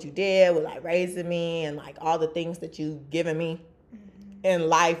back for what you did with, like, raising me and, like, all the things that you've given me mm-hmm. in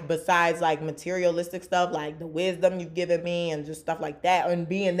life besides, like, materialistic stuff, like the wisdom you've given me and just stuff like that. And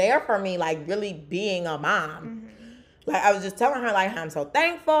being there for me, like, really being a mom. Mm-hmm. Like, I was just telling her, like, I'm so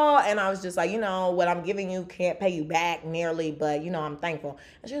thankful. And I was just like, you know, what I'm giving you can't pay you back nearly, but, you know, I'm thankful.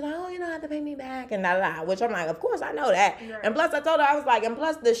 And she was like, oh, you don't have to pay me back and da-da-da. Which I'm like, of course, I know that. Right. And plus, I told her, I was like, and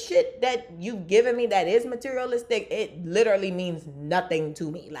plus, the shit that you've given me that is materialistic, it literally means nothing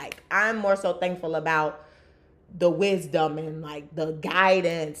to me. Like, I'm more so thankful about the wisdom and, like, the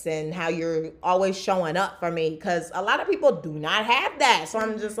guidance and how you're always showing up for me. Because a lot of people do not have that. So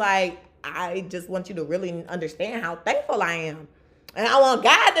I'm just like, I just want you to really understand how thankful I am. And I want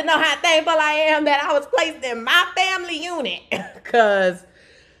God to know how thankful I am that I was placed in my family unit. Because,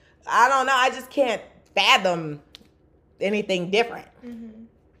 I don't know, I just can't fathom anything different. Mm-hmm.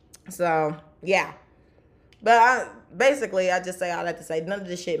 So, yeah. But basically, I just say all that to say none of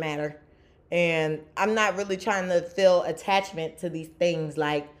this shit matter. And I'm not really trying to feel attachment to these things.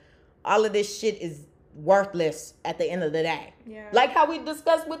 Like, all of this shit is worthless at the end of the day. Yeah. Like how we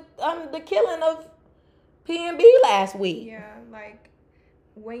discussed with the killing of PNB last week. Yeah, like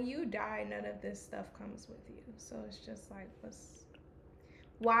when you die, none of this stuff comes with you. So it's just like,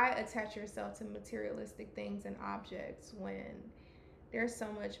 why attach yourself to materialistic things and objects when there's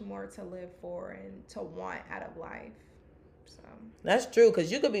so much more to live for and to want out of life? So That's true,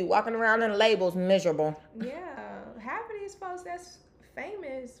 because you could be walking around in labels miserable. yeah, half of these folks that's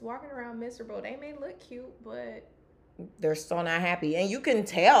famous walking around miserable. They may look cute, but They're so not happy. And you can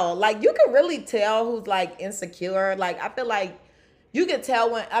tell, like, you can really tell who's like insecure. Like, I feel like you could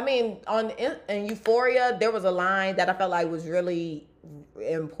tell when, I mean, in Euphoria, there was a line that I felt like was really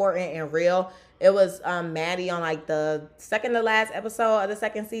important and real. It was Maddie on like the second to last episode of the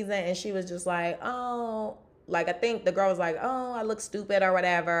second season, and she was just like, oh, like, I think the girl was like, oh, I look stupid or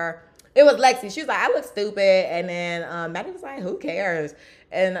whatever. It was Lexi. She was like, I look stupid. And then Maddie was like, who cares?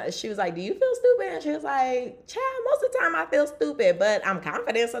 And she was like, do you feel stupid? And she was like, child, most of the time I feel stupid, but I'm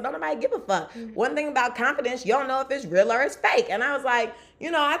confident, so don't nobody give a fuck. Mm-hmm. One thing about confidence, you don't know if it's real or it's fake. And I was like,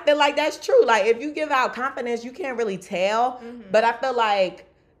 you know, I feel like that's true. Like, if you give out confidence, you can't really tell. Mm-hmm. But I feel like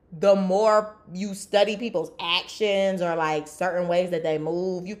the more you study people's actions or like certain ways that they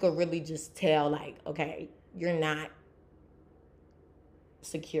move, you could really just tell, like, okay, you're not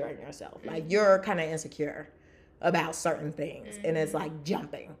secure in yourself. Like, you're kind of insecure about certain things, and it's like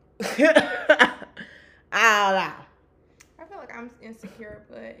jumping. I don't know. I feel like I'm insecure,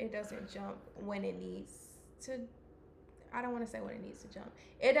 but it doesn't jump when it needs to. I don't want to say when it needs to jump.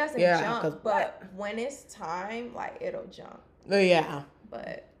 It doesn't jump, but when it's time, like, it'll jump. Yeah.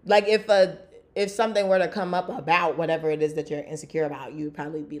 But like, if something were to come up about whatever it is that you're insecure about, you'd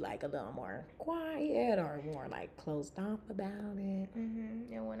probably be like a little more quiet or more like closed off about it.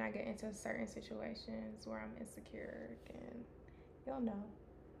 Mm-hmm. And when I get into certain situations where I'm insecure, then you'll know.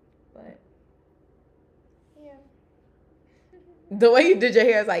 But yeah, the way you did your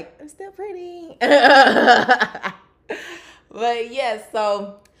hair is like, I'm still pretty. But yes,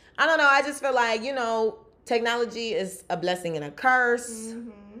 so I don't know. I just feel like, you know, technology is a blessing and a curse.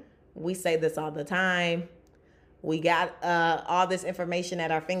 Mm-hmm. We say this all the time. We got all this information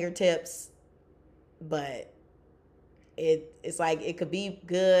at our fingertips, but it's like it could be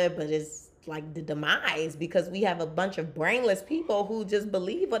good, but it's like the demise, because we have a bunch of brainless people who just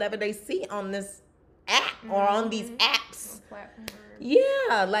believe whatever they see on this app or on these apps.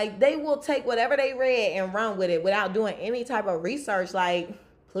 Yeah, like they will take whatever they read and run with it without doing any type of research, like,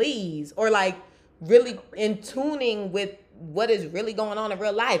 please, or like really in tuning with what is really going on in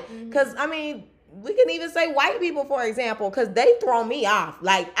real life. Because I mean, we can even say white people, for example, because they throw me off.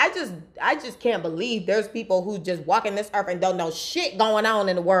 Like, I just can't believe there's people who just walk in this earth and don't know shit going on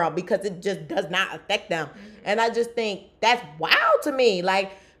in the world because it just does not affect them. And I just think that's wild to me.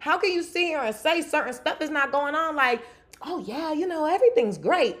 Like, how can you sit here and say certain stuff is not going on? Like, oh yeah, you know, everything's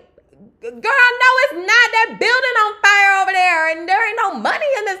great. Girl, no, it's not. That building on fire over there, and there ain't no money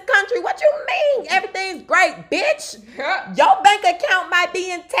in this country. What you mean? Everything's great, bitch. Your bank account might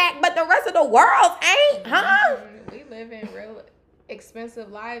be intact, but the rest of the world ain't, huh? We live in real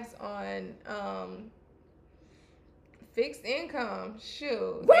expensive lives on fixed income.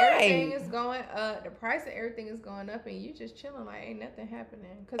 Shoot, right. Everything is going up. The price of everything is going up, and you just chilling like ain't nothing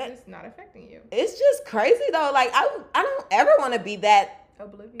happening because it's not affecting you. It's just crazy though. Like, I don't ever want to be that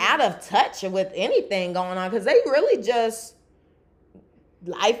oblivious, out of touch with anything going on, because they really just,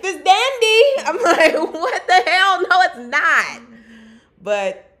 life is dandy. I'm like, what the hell? No, it's not.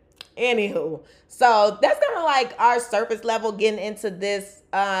 But anywho, so that's kind of like our surface level getting into this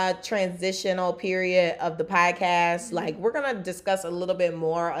transitional period of the podcast. Like, we're gonna discuss a little bit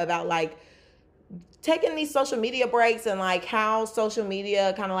more about like taking these social media breaks and like how social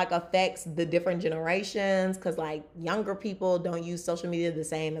media kind of like affects the different generations, because like younger people don't use social media the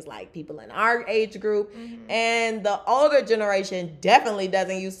same as like people in our age group, and the older generation definitely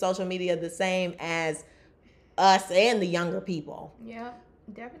doesn't use social media the same as us and the younger people. Yeah,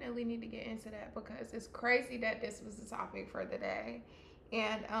 definitely need to get into that because it's crazy that this was the topic for the day.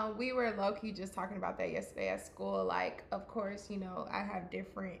 And we were low-key just talking about that yesterday at school. Like, of course, you know, I have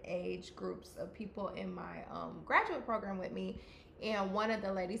different age groups of people in my graduate program with me. And one of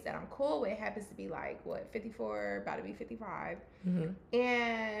the ladies that I'm cool with happens to be like, 54, about to be 55.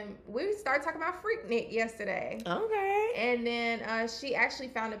 And we started talking about Freaknik yesterday. Okay. And then she actually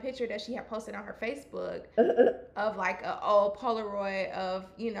found a picture that she had posted on her Facebook of like an old Polaroid of,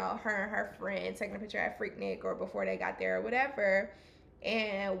 you know, her and her friend taking a picture at Freaknik or before they got there or whatever.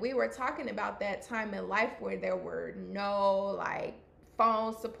 And we were talking about that time in life where there were no like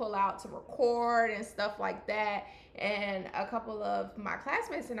phones to pull out to record and stuff like that. And a couple of my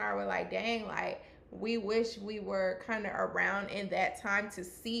classmates and I were like, dang, like we wish we were kind of around in that time to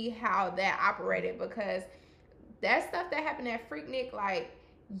see how that operated, because that stuff that happened at Freaknik, like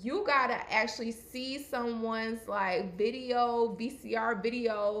you gotta actually see someone's like VCR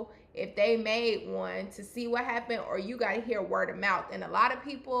video, if they made one, to see what happened, or you gotta hear word of mouth. And a lot of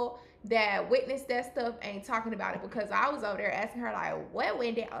people that witnessed that stuff ain't talking about it, because I was over there asking her like, what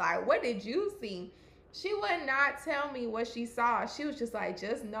went down? Like, what did you see? She would not tell me what she saw. She was just like,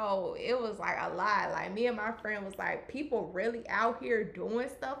 just know it was like a lie. Like, me and my friend was like, people really out here doing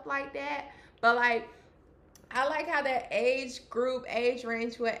stuff like that. But like, I like how that age group, age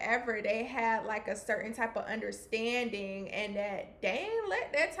range, whatever, they had like a certain type of understanding, and that they ain't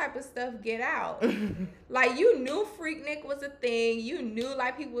let that type of stuff get out. Like, you knew Freaknik was a thing. You knew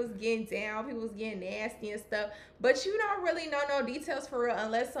like people was getting down, people was getting nasty and stuff, but you don't really know no details for real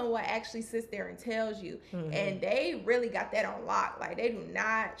unless someone actually sits there and tells you. And they really got that on lock. Like, they do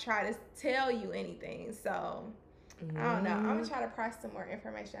not try to tell you anything. So I don't know. I'm gonna try to pry some more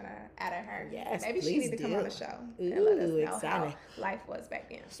information out of her. Yes, maybe she need to come on the show and let us know exciting. how life was back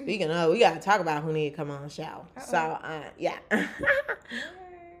then. Speaking of, we gotta talk about who need to come on the show. So, yeah.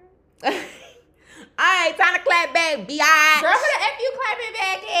 Alright, time to clap back, B.I. Girl, who the F you clapping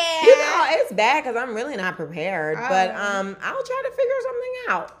back at? You know, it's bad because I'm really not prepared. But I'll try to figure something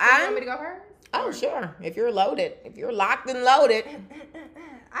out. You want me to go first? Oh, sure. If you're loaded. If you're locked and loaded.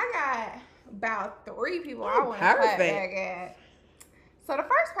 I got about 3 people I want to clap back at. So the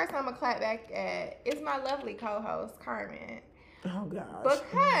first person I'm going to clap back at is my lovely co-host, Carmen. Oh, gosh.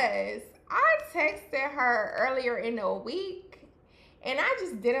 Because I texted her earlier in the week, and I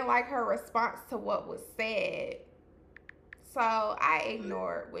just didn't like her response to what was said. So I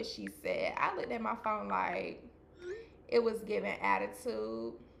ignored what she said. I looked at my phone like it was giving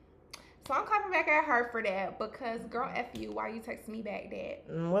attitude. So I'm clapping back at her for that, because girl, F you, why you texting me back that?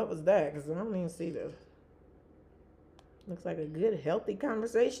 What was that? Because I don't even see this. Looks like a good, healthy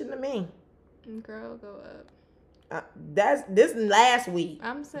conversation to me. Girl, go up. That's this last week.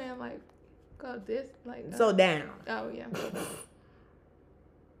 I'm saying like, go this, like. So down. Oh, yeah.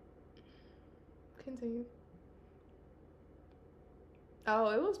 Continue. Oh,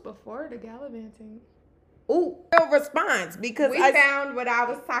 it was before the gallivanting. Ooh, real response, because we found what I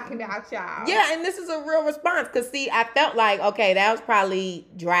was talking about, y'all. Yeah, and this is a real response, because see, I felt like, okay, that was probably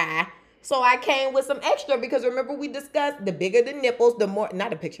dry, so I came with some extra, because remember we discussed the bigger the nipples, the more,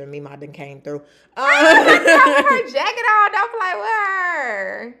 not a picture of me, my done came through. Her jacket on, don't play with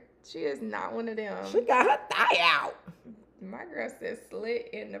her. She is not one of them. She got her thigh out. My girl said slit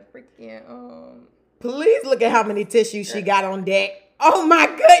in the freaking, Please look at how many tissues she got on deck. Oh my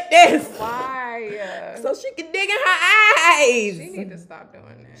goodness. Why? So she can dig in her eyes. She need to stop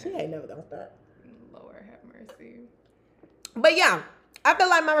doing that. She ain't never gonna stop. Lord have mercy. But yeah, I feel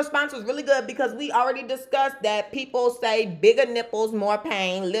like my response was really good, because we already discussed that people say bigger nipples, more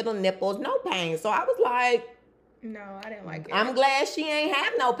pain, little nipples, no pain. So I was like, no, I didn't like it. I'm glad she ain't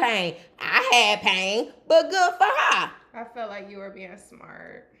have no pain. I had pain, but good for her. I felt like you were being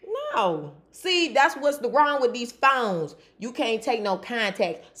smart. No. See, that's what's wrong with these phones. You can't take no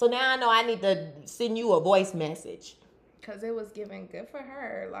contact. So now I know I need to send you a voice message. Because it was giving good for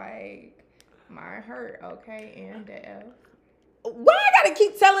her. Like, mine hurt, okay, and the F. Why I gotta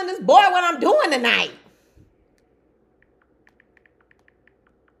keep telling this boy what I'm doing tonight?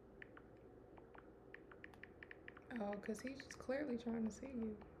 Oh, because he's just clearly trying to see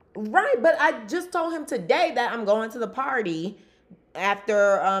you. Right, but I just told him today that I'm going to the party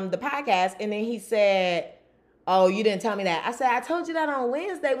after the podcast, and then he said, oh, you didn't tell me that. I said, I told you that on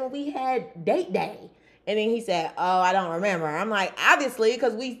Wednesday when we had date day. And then he said, oh, I don't remember. I'm like, obviously,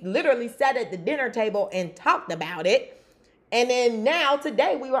 because we literally sat at the dinner table and talked about it. And then now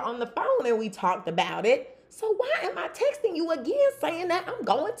today we were on the phone and we talked about it. So why am I texting you again saying that I'm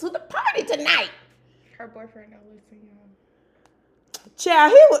going to the party tonight? Her boyfriend don't listen, y'all.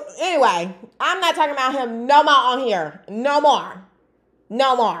 Child, anyway, I'm not talking about him no more on here. No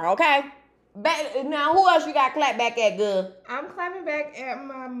more, okay? Now, who else you got clap back at, good? I'm clapping back at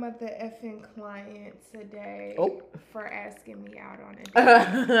my mother effing client today for asking me out on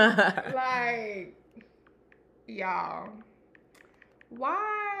it. Like, y'all,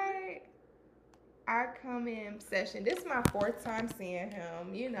 why I come in session, this is my 4th time seeing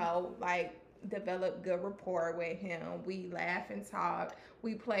him, you know, like, develop good rapport with him. We laugh and talk.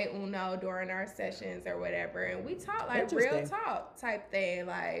 We play Uno during our sessions or whatever, and we talk like real talk type thing.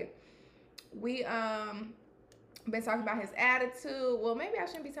 Like, we been talking about his attitude. Well, maybe I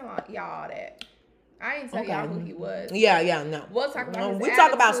shouldn't be telling y'all that. I ain't tell y'all who he was. Yeah, no. We'll talk about his we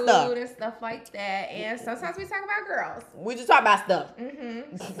talk about stuff and stuff like that, and sometimes we talk about girls. We just talk about stuff.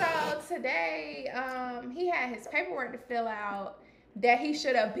 So today, he had his paperwork to fill out that he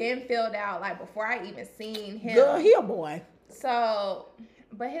should have been filled out like before I even seen him. Girl, he a boy. So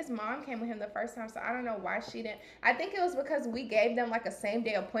But his mom came with him the first time, so I don't know why she didn't. I think it was because we gave them like a same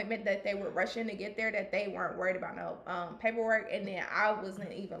day appointment that they were rushing to get there, that they weren't worried about no paperwork, and then I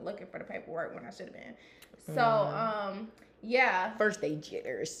wasn't even looking for the paperwork when I should have been. So yeah. First day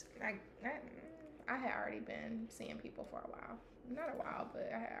jitters. I had already been seeing people for a while. Not a while,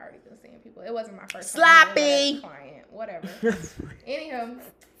 but I had already been seeing people. It wasn't my first time meeting a client, whatever. Anywho.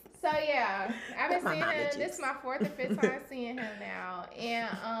 So yeah, I've been seeing him. This is my 4th or 5th time seeing him now,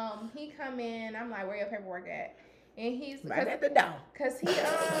 and he come in. I'm like, "Where your paperwork at?" And he's right at the door. Cause he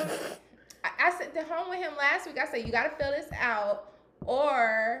I said to home with him last week. I said, "You gotta fill this out,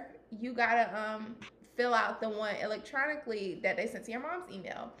 or you gotta fill out the one electronically that they sent to your mom's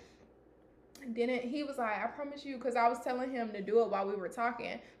email." He was like, "I promise you," because I was telling him to do it while we were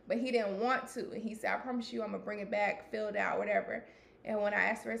talking, but he didn't want to. And he said, "I promise you, I'm gonna bring it back, filled out, whatever." And when I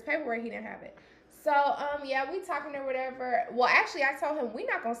asked for his paperwork, he didn't have it. So, yeah, we talking or whatever. Well, actually, I told him we're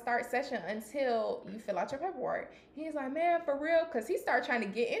not going to start session until you fill out your paperwork. He's like, "Man, for real?" Because he started trying to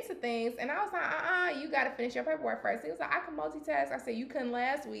get into things. And I was like, you got to finish your paperwork first. He was like, "I can multitask." I said, "You couldn't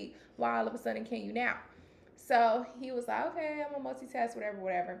last week. Why all of a sudden can you now?" So he was like, "Okay, I'm going to multitask,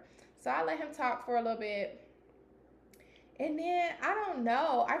 whatever." So I let him talk for a little bit. And then, I don't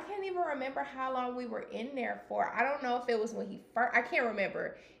know. I can't even remember how long we were in there for. I don't know if it was when he first... I can't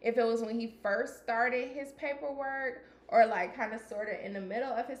remember if it was when he first started his paperwork or, like, kind of sort of in the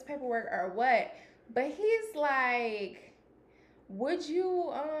middle of his paperwork or what. But he's like, "Would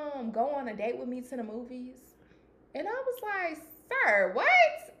you go on a date with me to the movies?" And I was like, "Sir, what?"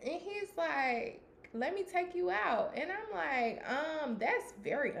 And he's like, "Let me take you out." And I'm like, that's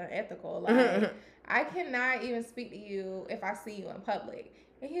very unethical. Like... I cannot even speak to you if I see you in public.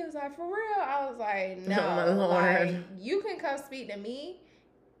 And he was like, "For real?" I was like, "No, like, you can come speak to me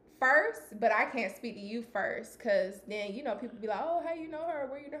first, but I can't speak to you first, because then, you know, people be like, 'Oh, how you know her?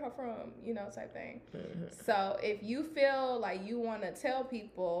 Where you know her from?' You know, type thing." So if you feel like you want to tell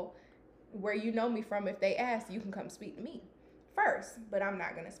people where you know me from, if they ask, you can come speak to me first, but I'm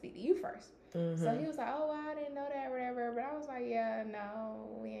not going to speak to you first. So he was like, "Oh, well, I didn't know that," whatever. But I was like, "Yeah,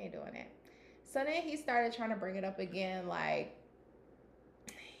 no, we ain't doing that." So then he started trying to bring it up again. Like,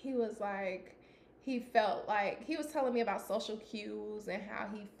 he was like, he felt like, he was telling me about social cues and how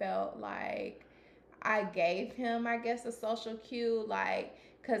he felt like I gave him, I guess, a social cue. Like,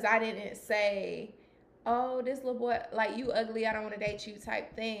 because I didn't say, "Oh, this little boy, like, you ugly, I don't want to date you,"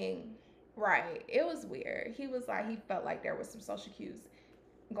 type thing. Right. It was weird. He was like, he felt like there was some social cues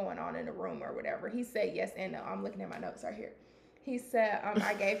going on in the room or whatever. He said yes and no. I'm looking at my notes right here. He said,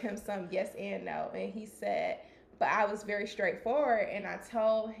 I gave him some yes and no. And he said, but I was very straightforward. And I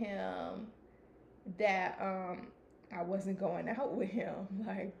told him that I wasn't going out with him.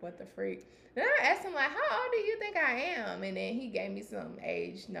 Like, what the freak? Then I asked him, like, "How old do you think I am?" And then he gave me some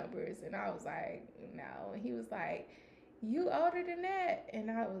age numbers. And I was like, "No." And he was like, "You older than that?" And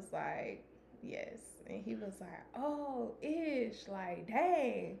I was like, "Yes." And he was like, "Oh, ish, like,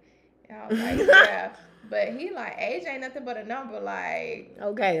 dang." And I was like, "Yeah." But he like, age ain't nothing but a number, like.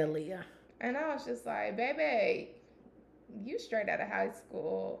 Okay, Aaliyah. And I was just like, "Baby, you straight out of high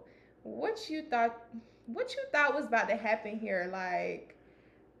school. What you thought was about to happen here?" Like,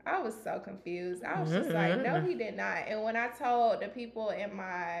 I was so confused. I was just like, no, he did not. And when I told the people in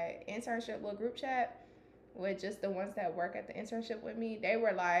my internship little group chat, with just the ones that work at the internship with me, they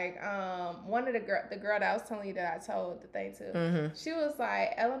were like, one of the girl that I was telling you that I told the thing to, she was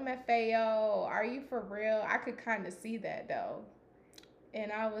like, "LMFAO, are you for real?" I could kind of see that though.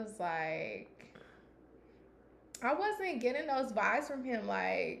 And I was like, I wasn't getting those vibes from him.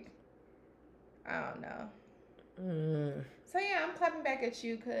 Like, I don't know. So yeah, I'm clapping back at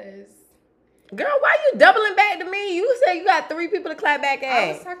you because... Girl, why you doubling back to me? You said you got 3 people to clap back at.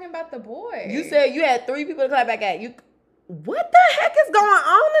 I was talking about the boy. You said you had 3 people to clap back at. You, what the heck is going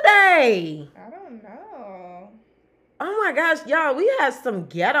on today? I don't know. Oh my gosh, y'all, we had some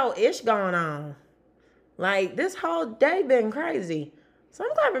ghetto-ish going on. Like, this whole day been crazy. So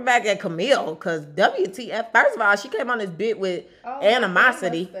I'm clapping back at Camille, because WTF, first of all, she came on this bit with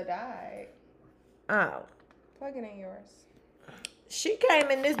animosity. Must have died. Oh. Plug it in yours. She came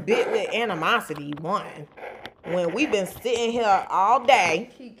in this bit with animosity, one. When we've been sitting here all day.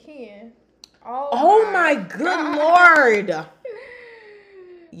 Kikian. Oh my good Lord.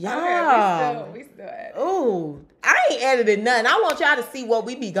 Y'all. Okay, we still at it. Ooh, I ain't edited nothing. I want y'all to see what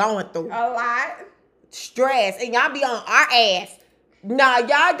we be going through. A lot. Stress. And y'all be on our ass. Nah,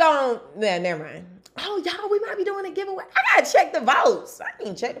 y'all gon'... Nah, never mind. Oh, y'all, we might be doing a giveaway. I gotta check the votes. I didn't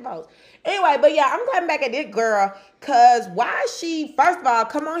even check the votes. Anyway, but yeah, I'm coming back at this girl because why she, first of all,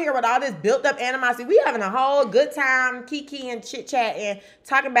 come on here with all this built up animosity. We having a whole good time, kiki and chit chat and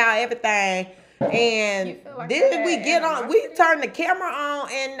talking about everything. And like then we get on, we turn the camera on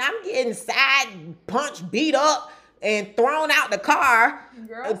and I'm getting side punched, beat up, and thrown out the car,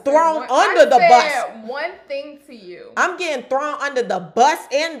 thrown under the bus. One thing to you. I'm getting thrown under the bus,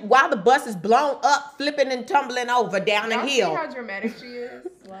 and while the bus is blown up, flipping and tumbling over down the hill. See how dramatic she is?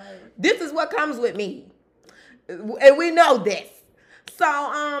 Like, this is what comes with me, and we know this. So,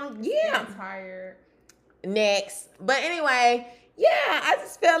 yeah. I'm tired. Next, but anyway, yeah, I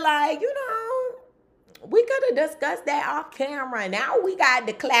just feel like we could have discussed that off camera. Now we got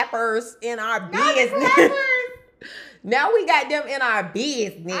the clappers in our business. Now we got them in our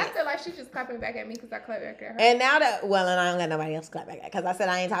business. I feel like she's just clapping back at me because I clap back at her. And now that, and I don't got nobody else to clap back at because I said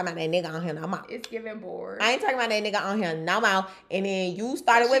I ain't talking about that nigga on here no more. It's giving bored. I ain't talking about that nigga on here no more. And then you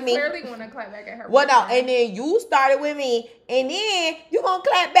started with me. Clearly want to clap back at her. Well, no, and then you started with me, and then you gonna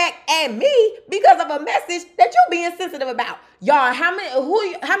clap back at me because of a message that you being sensitive about. Y'all, how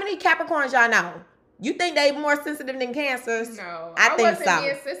many Capricorns y'all know? You think they more sensitive than Cancers? No, I think wasn't so.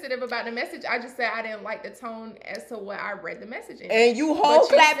 being sensitive about the message. I just said I didn't like the tone as to what I read the message in. And you whole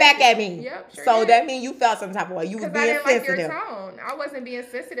clap back at me. Yep, sure so did. that means you felt some type of way. You was being sensitive. Like your tone. I wasn't being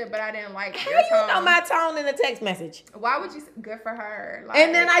sensitive, but I didn't like your tone. How you know my tone in the text message? Why would you? Good for her. Like,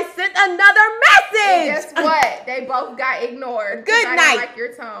 and then I sent another message. And guess what? They both got ignored. Good night. I didn't like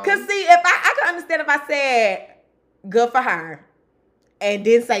your tone. Cause see, if I could understand if I said good for her and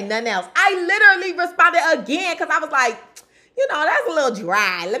didn't say nothing else. I literally responded again because I was like, that's a little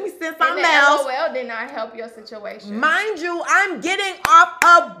dry. Let me send something else. LOL did not help your situation. Mind you, I'm getting off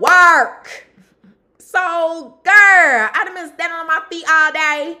of work. So, girl, I done been standing on my feet all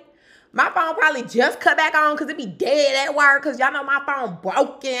day. My phone probably just cut back on because it be dead at work because y'all know my phone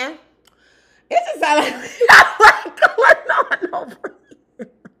broken. It just sound like going on over here.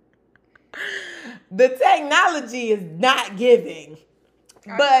 The technology is not giving.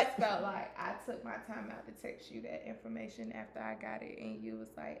 I just felt like I took my time out to text you that information after I got it, and you was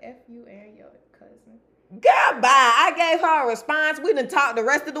like, F you and your cousin. Goodbye. I gave her a response. We done talked the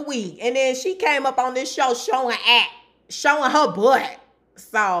rest of the week. And then she came up on this show showing her butt.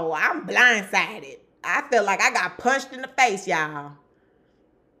 So I'm blindsided. I feel like I got punched in the face, y'all.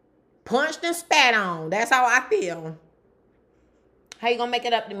 Punched and spat on. That's how I feel. How you gonna make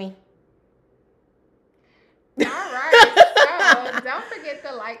it up to me? All right. So don't forget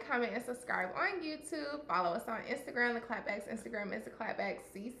to like, comment, and subscribe on YouTube. Follow us on Instagram. The Clapbacks Instagram is the Clapbacks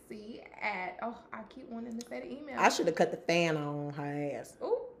CC at. Oh, I keep wanting to say the email. I should have cut the fan on her ass.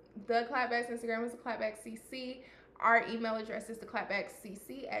 Ooh, the Clapbacks Instagram is the Clapbacks CC. Our email address is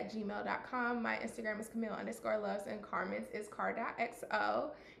theclapbackscc@gmail.com. My Instagram is Camille_loves and Carmen's is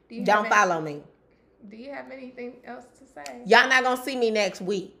car.xo. Don't follow me. Do you have anything else to say? Y'all not gonna see me next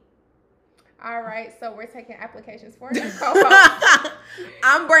week. All right, so we're taking applications for new co-hosts.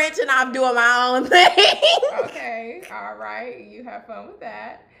 I'm branching off doing my own thing. Okay, all right. You have fun with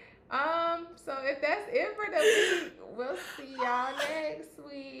that. So if that's it for the week, we'll see y'all next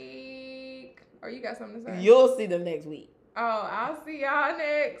week. Or you got something to say? You'll see them next week. Oh, I'll see y'all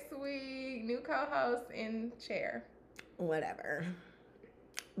next week. New co-host in chair. Whatever.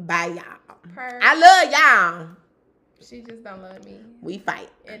 Bye, y'all. I love y'all. She just don't love me. We fight.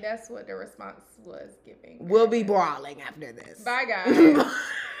 And that's what the response was giving. We'll be brawling after this. Bye, guys.